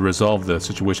I've managed to resolve the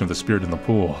situation with the spirit in the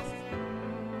pool.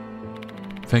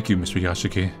 Thank you, Mr.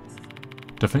 Yashiki.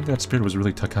 To think that spirit was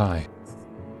really Takai.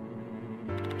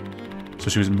 So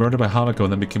she was murdered by Hanako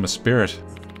and then became a spirit.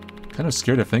 Kind of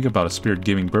scared to think about a spirit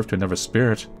giving birth to another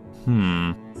spirit.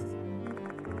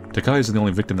 Takai isn't the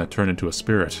only victim that turned into a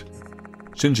spirit.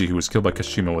 Shinji, who was killed by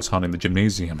Kashima, was haunting the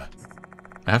gymnasium.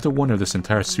 I have to wonder if this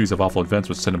entire series of awful events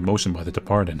was set in motion by the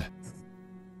departed.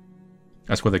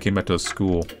 That's why they came back to the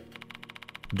school.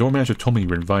 The door manager told me you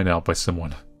were invited out by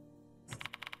someone.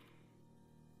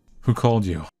 Who called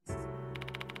you?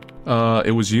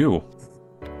 It was you.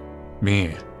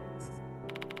 Me.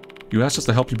 You asked us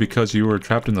to help you because you were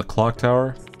trapped in the clock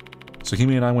tower, so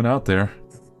Hime and I went out there.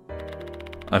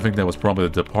 I think that was probably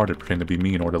the departed pretending to be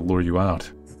me in order to lure you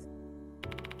out.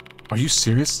 Are you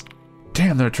serious?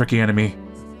 Damn, they're a tricky enemy.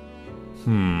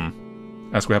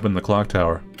 Ask what happened in the clock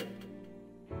tower.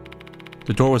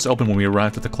 The door was open when we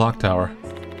arrived at the clock tower.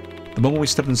 The moment we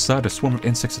stepped inside, a swarm of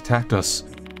insects attacked us.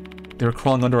 They were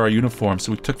crawling under our uniforms,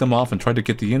 so we took them off and tried to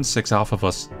get the insects off of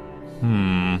us.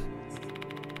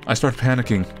 I started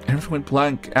panicking, and everything went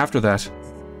blank after that.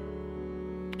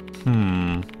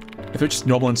 If they're just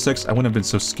normal insects, I wouldn't have been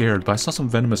so scared, but I saw some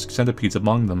venomous centipedes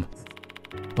among them.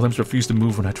 My limbs refused to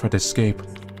move when I tried to escape.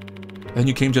 Then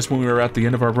you came just when we were at the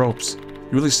end of our ropes.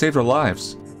 You really saved our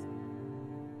lives.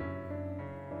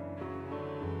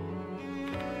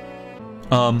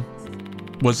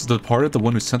 Was the departed the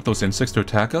one who sent those insects to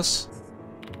attack us?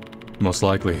 Most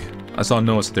likely. I saw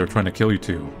notice that they were trying to kill you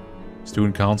two.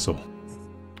 Student council.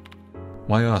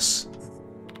 Why us?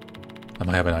 I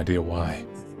might have an idea why.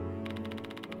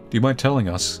 Do you mind telling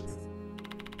us?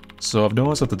 So I've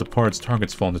noticed that the departed's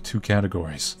targets fall into two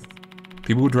categories.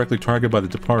 People who are directly targeted by the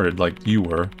departed, like you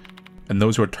were, and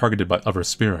those who are targeted by other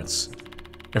spirits.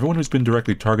 Everyone who's been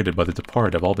directly targeted by the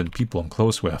departed have all been people I'm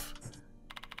close with.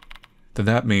 Then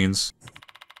that means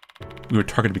we were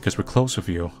targeted because we're close with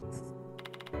you.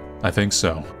 I think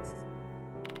so.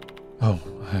 Oh,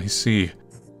 I see.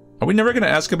 Are we never gonna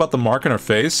ask about the mark on our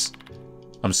face?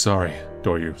 I'm sorry,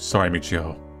 Doryu. Sorry,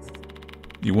 Michio.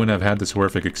 You wouldn't have had this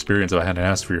horrific experience if I hadn't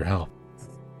asked for your help.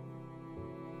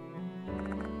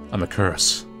 I'm a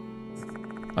curse.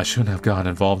 I shouldn't have gotten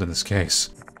involved in this case.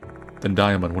 Then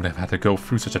Diamond wouldn't have had to go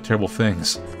through such a terrible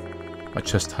things. My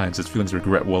chest tightens as feelings of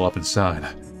regret well up inside.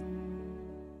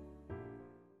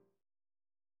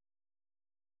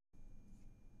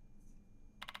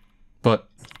 But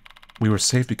we were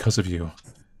saved because of you.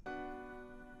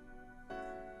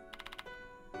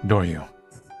 Doryu.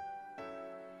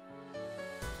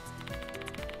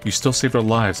 You still saved our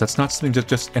lives. That's not something that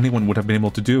just anyone would have been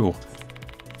able to do.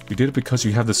 You did it because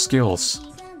you have the skills.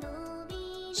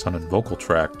 Sound and vocal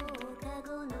track.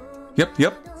 Yep.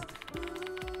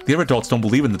 The other adults don't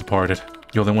believe in the departed.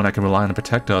 You're the only one I can rely on to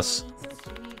protect us.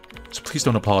 So please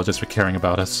don't apologize for caring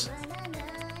about us.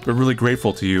 We're really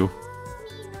grateful to you.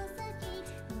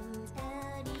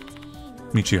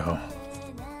 Michio.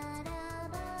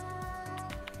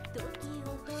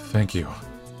 Thank you.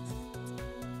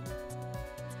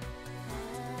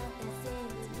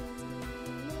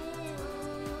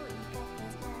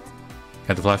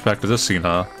 Had to flash back to this scene,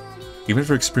 huh? Even if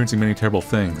they're experiencing many terrible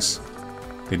things,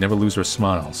 they never lose their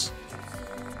smiles.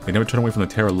 They never turn away from the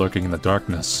terror lurking in the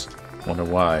darkness. Wonder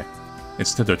why.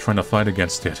 Instead, they're trying to fight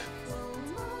against it.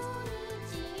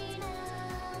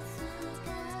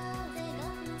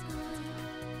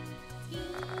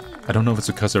 I don't know if it's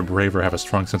because they're brave or have a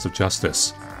strong sense of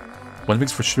justice. One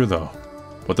thing's for sure, though.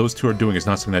 What those two are doing is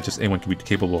not something that just anyone can be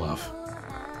capable of.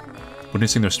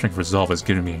 Witnessing their strength resolve has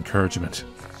given me encouragement.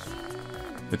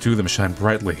 The two of them shine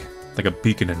brightly, like a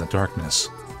beacon in the darkness.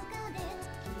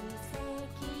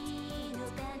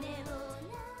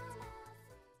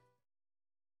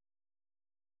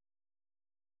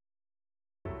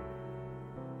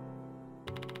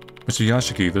 Mr.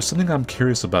 Yashiki, there's something I'm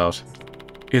curious about.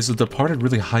 Is the departed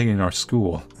really hiding in our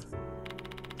school?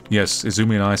 Yes,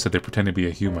 Izumi and I said they pretend to be a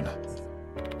human.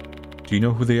 Do you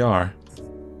know who they are?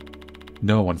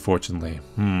 No, unfortunately.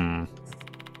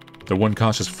 They're one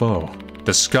cautious foe,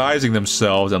 disguising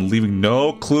themselves and leaving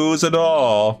no clues at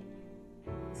all.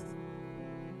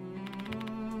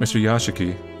 Mr.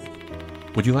 Yashiki,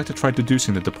 would you like to try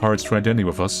deducing the departed's true identity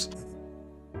with us?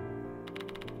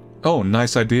 Oh,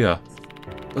 nice idea.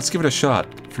 Let's give it a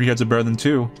shot. 3 heads are better than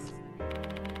 2.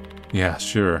 Yeah,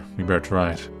 sure. We better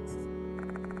try it.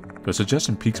 The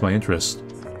suggestion piques my interest.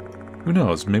 Who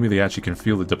knows, maybe they actually can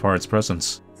feel the departed's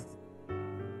presence.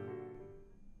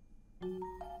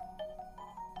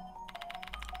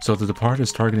 So the departed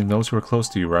is targeting those who are close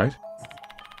to you, right?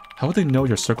 How would they know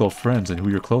your circle of friends and who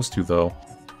you're close to, though?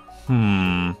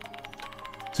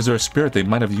 Since they're a spirit, they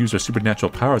might have used their supernatural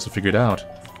powers to figure it out.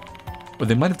 Or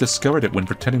they might have discovered it when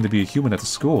pretending to be a human at the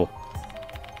school.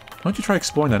 Why don't you try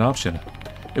exploring that option?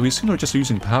 If we assume they're just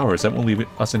using powers, that won't leave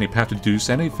us any path to deduce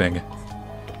anything.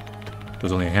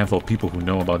 There's only a handful of people who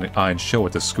know about the Iron Show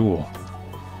at the school.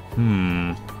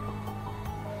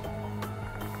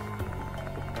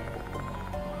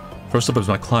 First up is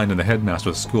my client and the headmaster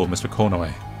of the school, Mr.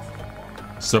 Konoe.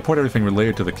 To report everything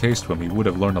related to the case to him, he would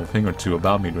have learned a thing or two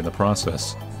about me during the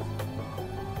process.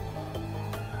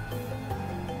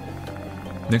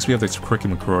 Next we have the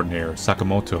curriculum coordinator,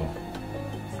 Sakamoto.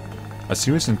 A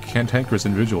serious and cantankerous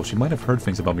individual, she might have heard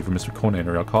things about me from Mr. Konoe and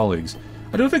her colleagues.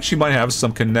 I do think she might have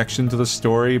some connection to the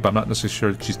story, but I'm not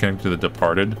necessarily sure she's connected to the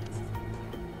departed.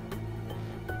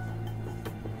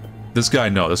 This guy,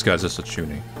 no, this guy's just a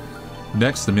chuny.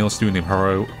 Next, the male student named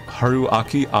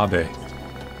Haruaki Abe.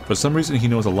 For some reason, he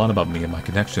knows a lot about me and my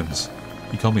connections.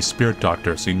 He called me Spirit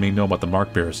Doctor, so he may know about the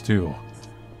Mark Bearers too.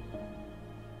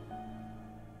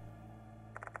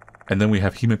 And then we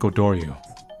have Himiko Doryu.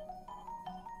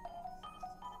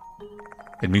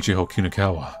 And Michiho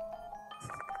Kunikawa.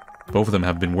 Both of them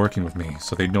have been working with me,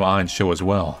 so they know Iron Show as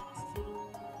well.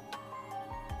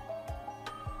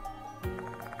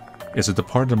 Is a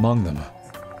departed among them?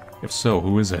 If so,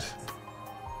 who is it?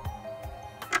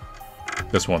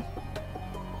 This one.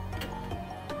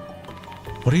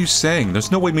 What are you saying?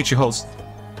 There's no way Michiho's...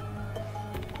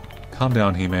 Calm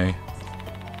down, Hime.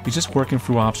 He's just working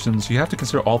through options. You have to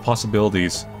consider all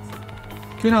possibilities.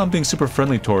 Given how I'm being super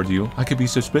friendly toward you, I could be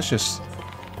suspicious.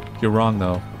 You're wrong,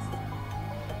 though.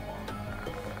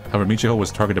 However, Michiho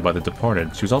was targeted by the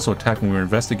departed. She was also attacked when we were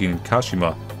investigating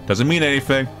Kashima. Doesn't mean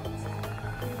anything.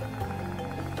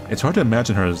 It's hard to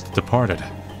imagine her as the departed.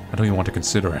 I don't even want to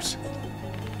consider it.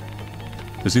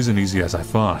 This isn't easy as I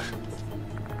thought.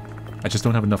 I just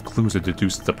don't have enough clues to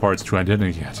deduce the departed's true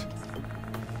identity yet.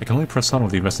 I can only press on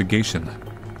with the investigation,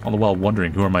 all the while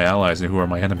wondering who are my allies and who are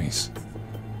my enemies.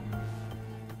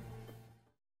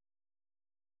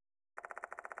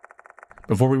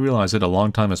 Before we realize it, a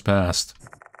long time has passed.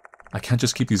 I can't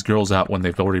just keep these girls out when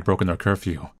they've already broken their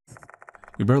curfew.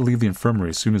 We better leave the infirmary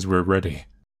as soon as we're ready.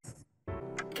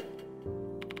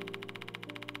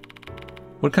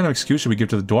 What kind of excuse should we give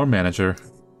to the dorm manager?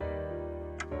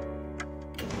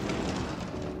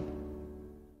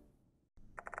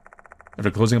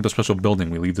 After closing up the special building,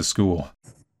 we leave the school.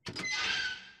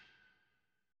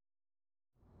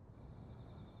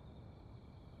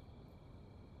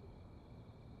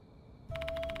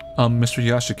 Mr.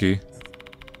 Yashiki,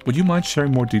 would you mind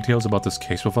sharing more details about this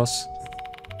case with us?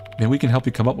 Maybe we can help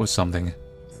you come up with something.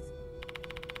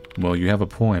 Well, you have a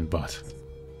point, but...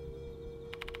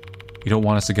 You don't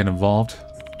want us to get involved?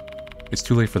 It's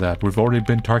too late for that. We've already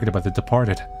been targeted by the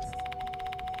departed.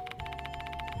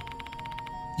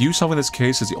 You solving this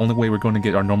case is the only way we're going to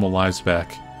get our normal lives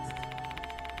back.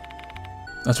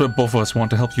 That's what both of us want,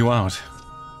 to help you out.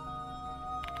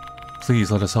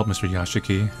 Please let us help Mr.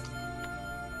 Yashiki.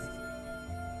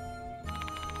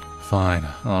 Fine,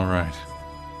 alright.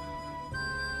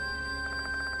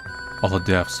 All the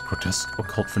deaths, grotesque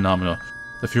occult phenomena,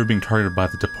 the fear of being targeted by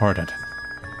the departed.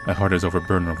 My heart is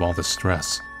overburdened with all this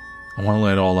stress. I want to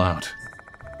let it all out.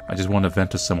 I just want to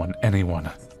vent to someone, anyone.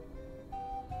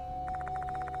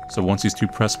 So once these two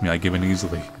pressed me, I give in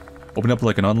easily. Opened up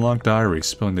like an unlocked diary,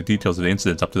 spilling the details of the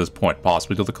incidents up to this point,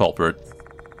 possibly to the culprit.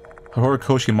 How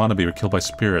Horikoshi and Manabe were killed by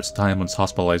spirits, Diamond's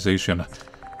hospitalization,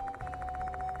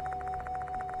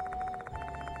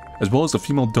 as well as the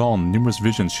female doll and numerous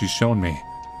visions she's shown me,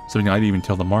 something I'd even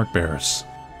tell the Mark Bearers.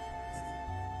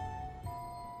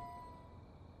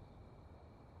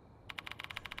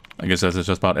 I guess that's just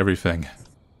about everything.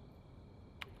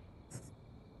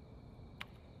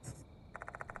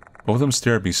 Both of them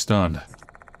stare at me stunned.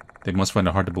 They must find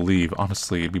it hard to believe.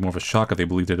 Honestly, it'd be more of a shock if they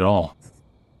believed it at all.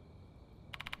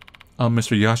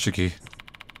 Mr. Yashiki.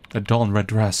 That doll in red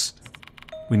dress.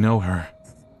 We know her.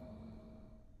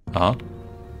 Huh?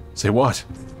 Say what?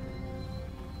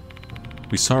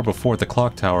 We saw her before at the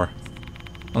clock tower.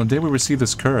 On the day we received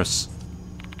this curse.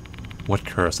 What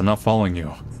curse? I'm not following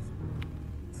you.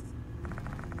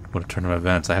 What a turn of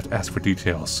events. I have to ask for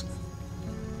details.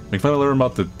 We can finally learn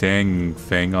about the dang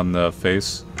thing on the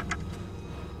face.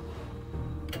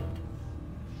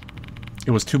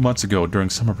 It was 2 months ago, during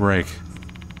summer break.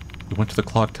 We went to the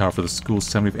clock tower for the school's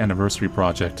 70th anniversary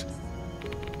project.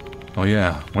 Oh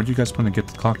yeah, when did you guys plan to get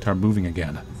the clock tower moving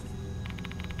again?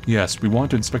 Yes, we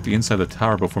wanted to inspect the inside of the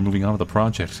tower before moving on to the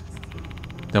project.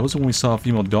 That was when we saw a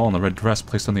female doll in a red dress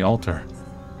placed on the altar.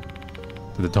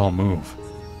 Did the doll move?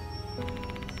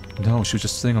 No, she was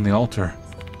just sitting on the altar.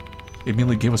 It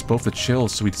immediately gave us both the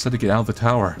chills, so we decided to get out of the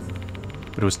tower.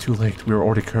 But it was too late, we were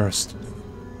already cursed.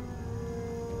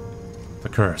 The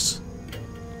curse.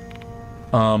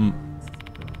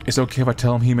 Is it okay if I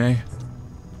tell him, Hime?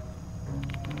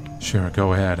 Sure,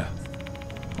 go ahead.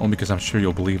 Only because I'm sure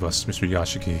you'll believe us, Mr.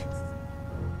 Yashiki.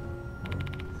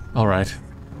 Alright.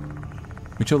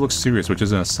 Michio looks serious, which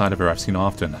isn't a side of her I've seen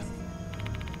often.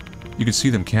 You can see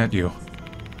them, can't you?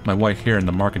 My white hair and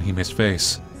the mark in Hime's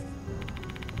face.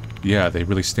 Yeah, they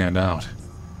really stand out.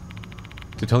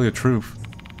 To tell you the truth,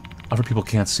 other people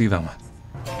can't see them.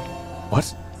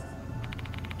 What?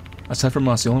 Aside from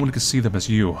us, the only one who can see them is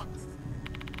you.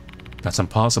 That's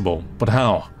impossible, but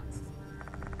how?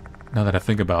 Now that I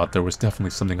think about it, there was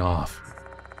definitely something off.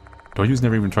 Doryu's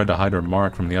never even tried to hide her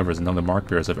mark from the others, and none of the mark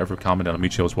bearers have ever commented on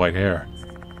Michio's white hair.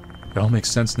 It all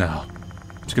makes sense now.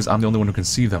 It's because I'm the only one who can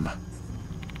see them.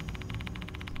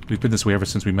 We've been this way ever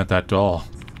since we met that doll.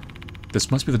 This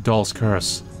must be the doll's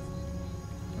curse.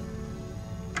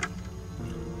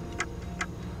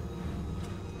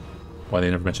 Why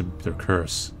they never mentioned their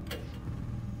curse.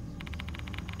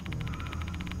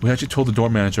 We actually told the door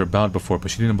manager about it before,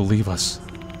 but she didn't believe us.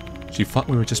 She thought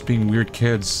we were just being weird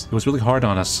kids. It was really hard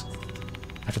on us.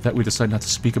 After that, we decided not to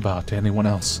speak about it to anyone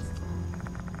else.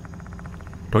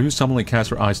 Doryu suddenly cast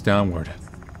her eyes downward.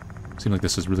 Seemed like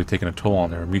this is really taking a toll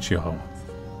on her, Michio.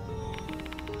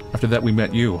 After that, we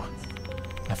met you.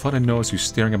 I thought I noticed you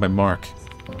staring at my mark.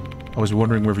 I was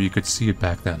wondering whether you could see it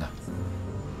back then.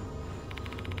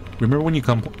 Remember when you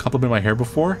complimented my hair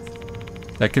before?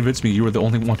 That convinced me you were the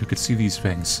only one who could see these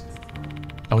things.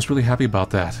 I was really happy about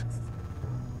that.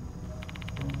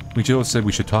 Michio said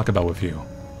we should talk about it with you,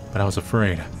 but I was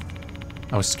afraid.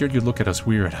 I was scared you'd look at us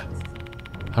weird.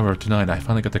 However, tonight I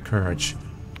finally got the courage.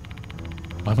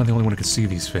 Why am I the only one who could see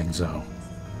these things, though?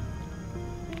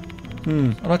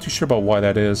 I'm not too sure about why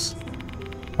that is.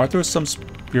 Aren't there some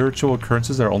spiritual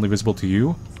occurrences that are only visible to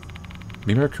you?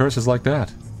 Maybe our curse is like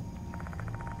that.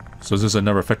 So this has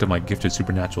never affected my gifted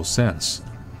supernatural sense.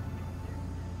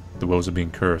 The woes of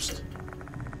being cursed.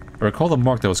 I recall the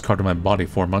mark that was carved on my body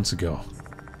 4 months ago.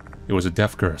 It was a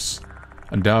death curse.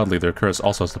 Undoubtedly, their curse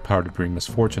also has the power to bring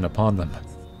misfortune upon them.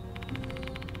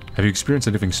 Have you experienced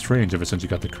anything strange ever since you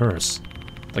got the curse?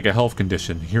 Like a health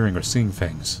condition, hearing or seeing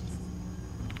things?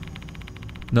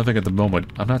 Nothing at the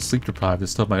moment. I'm not sleep deprived and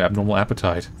still have my abnormal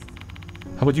appetite.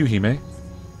 How about you, Hime?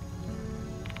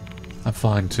 I'm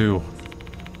fine, too.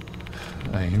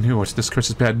 I knew it. This curse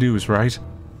is bad news, right?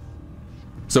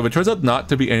 So if it turns out not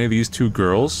to be any of these two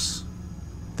girls,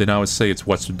 then I would say it's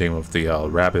what's the name of the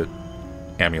rabbit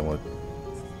amulet.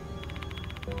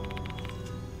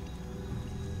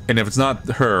 And if it's not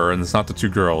her and it's not the two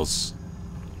girls,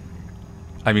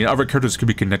 I mean, other characters could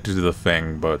be connected to the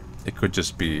thing, but it could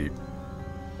just be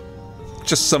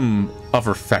just some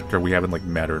other factor we haven't like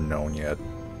met or known yet.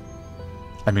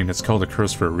 I mean, it's called a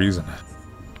curse for a reason.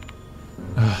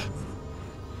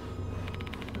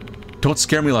 Don't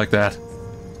scare me like that.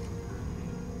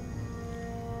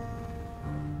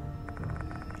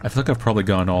 I feel like I've probably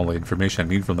gotten all the information I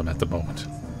need from them at the moment.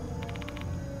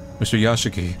 Mr.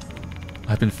 Yashiki,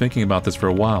 I've been thinking about this for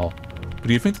a while, but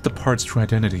do you think that the part's true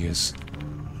identity is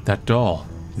that doll?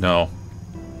 No.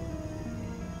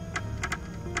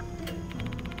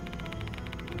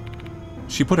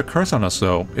 She put a curse on us,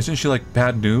 though. Isn't she like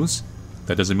bad news?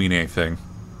 That doesn't mean anything.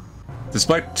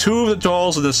 Despite 2 of the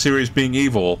dolls in this series being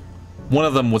evil, one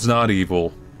of them was not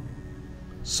evil.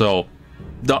 So,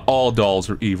 not all dolls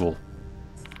are evil.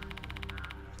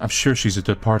 I'm sure she's a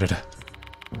departed.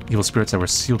 Evil spirits that were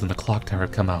sealed in the clock tower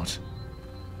have come out.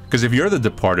 Because if you're the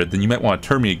departed, then you might want to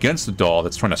turn me against the doll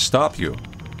that's trying to stop you.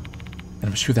 And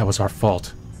I'm sure that was our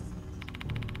fault.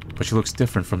 But she looks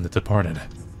different from the departed.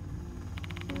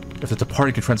 If the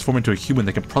departed can transform into a human,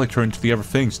 they can probably turn into the other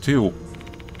things, too.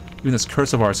 Even this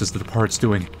curse of ours is the departed's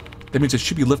doing. That means it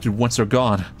should be lifted once they're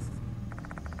gone.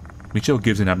 Michiho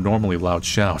gives an abnormally loud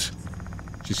shout.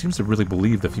 She seems to really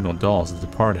believe the female doll is the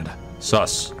departed.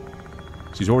 Sus.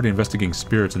 She's already investigating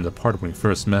spirits in the departed when we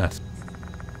first met.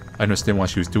 I understand why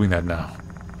she was doing that now.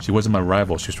 She wasn't my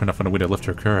rival, she was trying to find a way to lift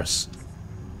her curse.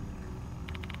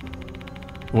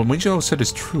 What Michiho said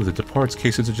is true, the departed's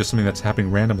cases are just something that's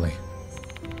happening randomly.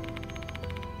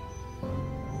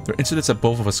 They're incidents that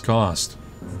both of us caused.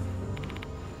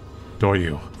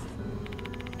 Doryu.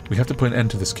 We have to put an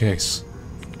end to this case.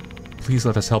 Please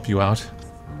let us help you out.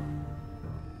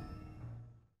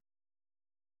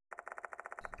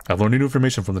 I've learned new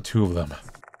information from the two of them.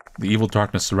 The evil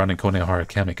darkness surrounding Konehara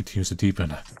Academy continues to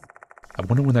deepen. I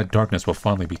wonder when that darkness will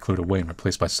finally be cleared away and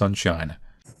replaced by sunshine.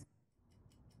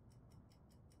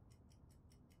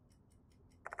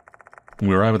 When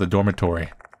we arrive at the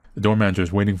dormitory, the dorm manager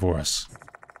is waiting for us.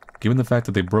 Given the fact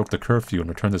that they broke the curfew and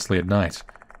returned this late at night,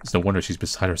 it's no wonder she's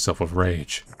beside herself with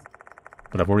rage.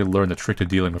 But I've already learned the trick to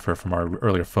dealing with her from our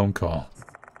earlier phone call.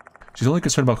 She's only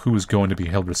concerned about who is going to be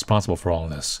held responsible for all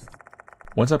of this.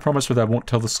 Once I promise her that I won't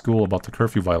tell the school about the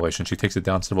curfew violation, she takes it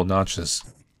down several notches.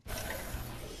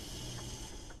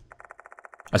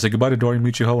 I say goodbye to Doryu and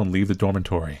Michiho and leave the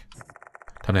dormitory.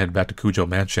 Time to head back to Kujo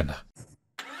Mansion.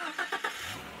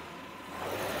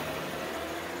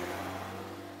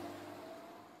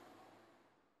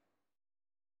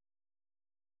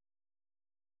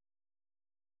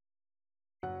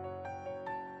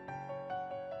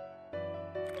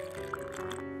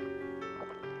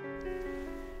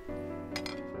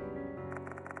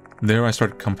 There I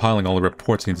started compiling all the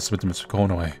reports I need to submit to Mr.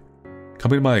 Konoe,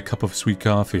 accompanied by a cup of sweet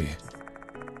coffee.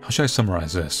 How should I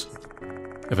summarize this?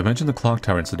 If I mention the clock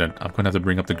tower incident, I'm going to have to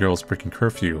bring up the girls breaking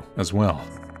curfew as well.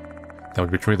 That would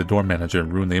betray the dorm manager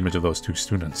and ruin the image of those two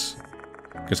students.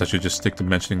 Guess I should just stick to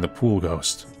mentioning the pool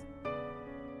ghost.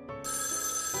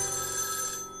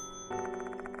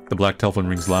 The black telephone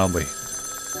rings loudly.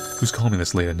 Who's calling me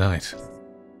this late at night?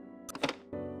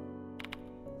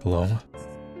 Hello?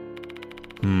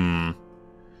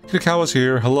 Kitakawa's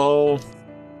here. Hello?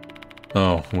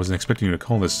 Oh, I wasn't expecting you to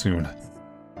call this soon.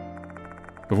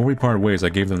 Before we parted ways, I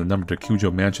gave them the number to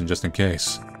Kujo Mansion just in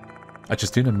case. I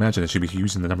just didn't imagine that she'd be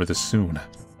using the number this soon.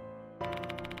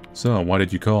 So, why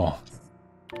did you call?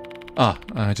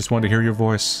 I just wanted to hear your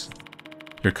voice.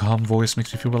 Your calm voice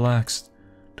makes me feel relaxed.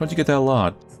 Don't you get that a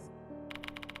lot?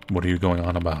 What are you going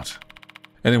on about?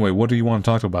 Anyway, what do you want to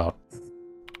talk about?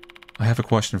 I have a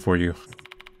question for you.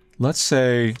 Let's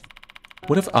say...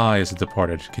 What if I is the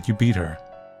departed? Could you beat her?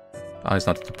 I's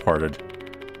not the departed.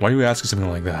 Why are you asking something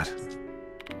like that?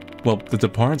 Well, the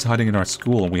departed's hiding in our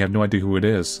school and we have no idea who it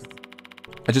is.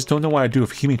 I just don't know what I'd do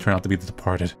if Hime turned out to be the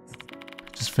departed.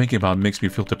 Just thinking about it makes me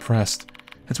feel depressed.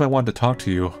 That's why I wanted to talk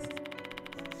to you.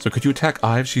 So could you attack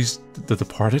Ai if she's the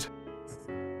departed?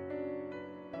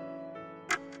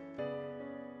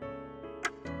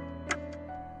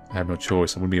 I have no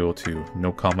choice. I wouldn't be able to.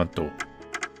 No comment though.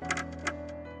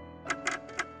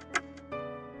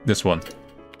 This one.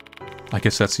 I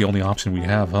guess that's the only option we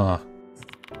have, huh?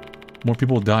 More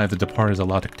people will die if the departed is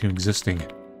allowed to continue existing.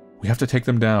 We have to take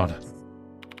them down.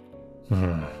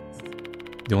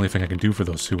 The only thing I can do for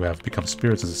those who have become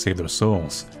spirits is to save their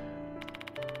souls.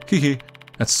 Hehe,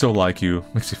 that's so like you.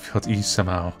 Makes me feel at ease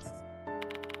somehow.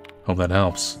 Hope that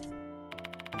helps.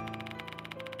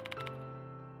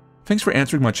 Thanks for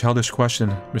answering my childish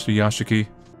question, Mr. Yashiki.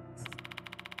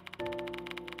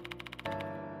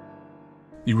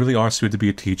 You really are suited to be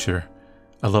a teacher.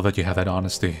 I love that you have that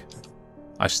honesty.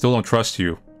 I still don't trust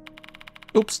you.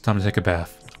 Oops, time to take a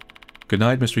bath. Good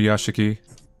night, Mr. Yashiki.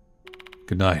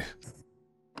 Good night.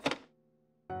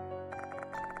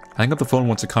 Hang up the phone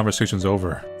once the conversation's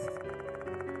over.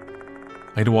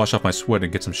 I need to wash off my sweat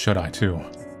and get some shut-eye, too.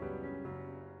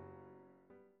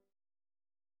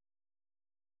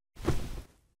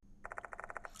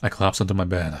 I collapse onto my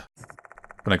bed.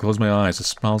 When I close my eyes, the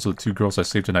smiles of the two girls I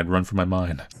saved tonight run from my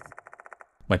mind.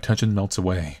 My tension melts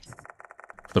away.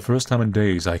 For the first time in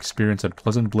days, I experience that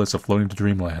pleasant bliss of floating to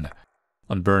dreamland,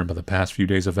 unburned by the past few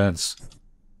days' events.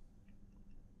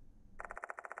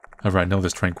 However, I know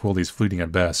this tranquility is fleeting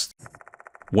at best.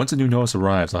 Once a new notice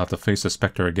arrives, I'll have to face the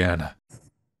specter again.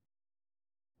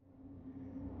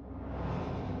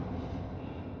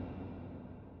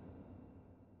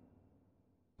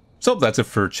 So that's it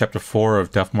for Chapter 4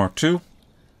 of Death Mark 2.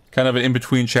 Kind of an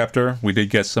in-between chapter. We did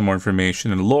get some more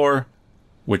information and lore,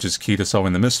 which is key to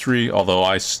solving the mystery, although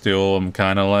I still am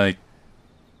kind of like...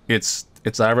 It's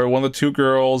either one of the two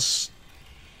girls,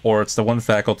 or it's the one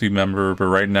faculty member, but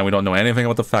right now we don't know anything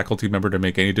about the faculty member to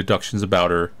make any deductions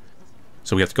about her.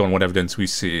 So we have to go on what evidence we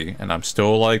see, and I'm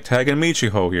still like tagging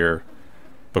Michiho here.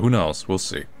 But who knows, we'll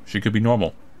see. She could be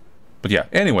normal. But yeah,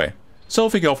 anyway, So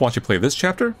if you get off watching play this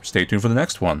chapter, stay tuned for the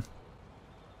next one.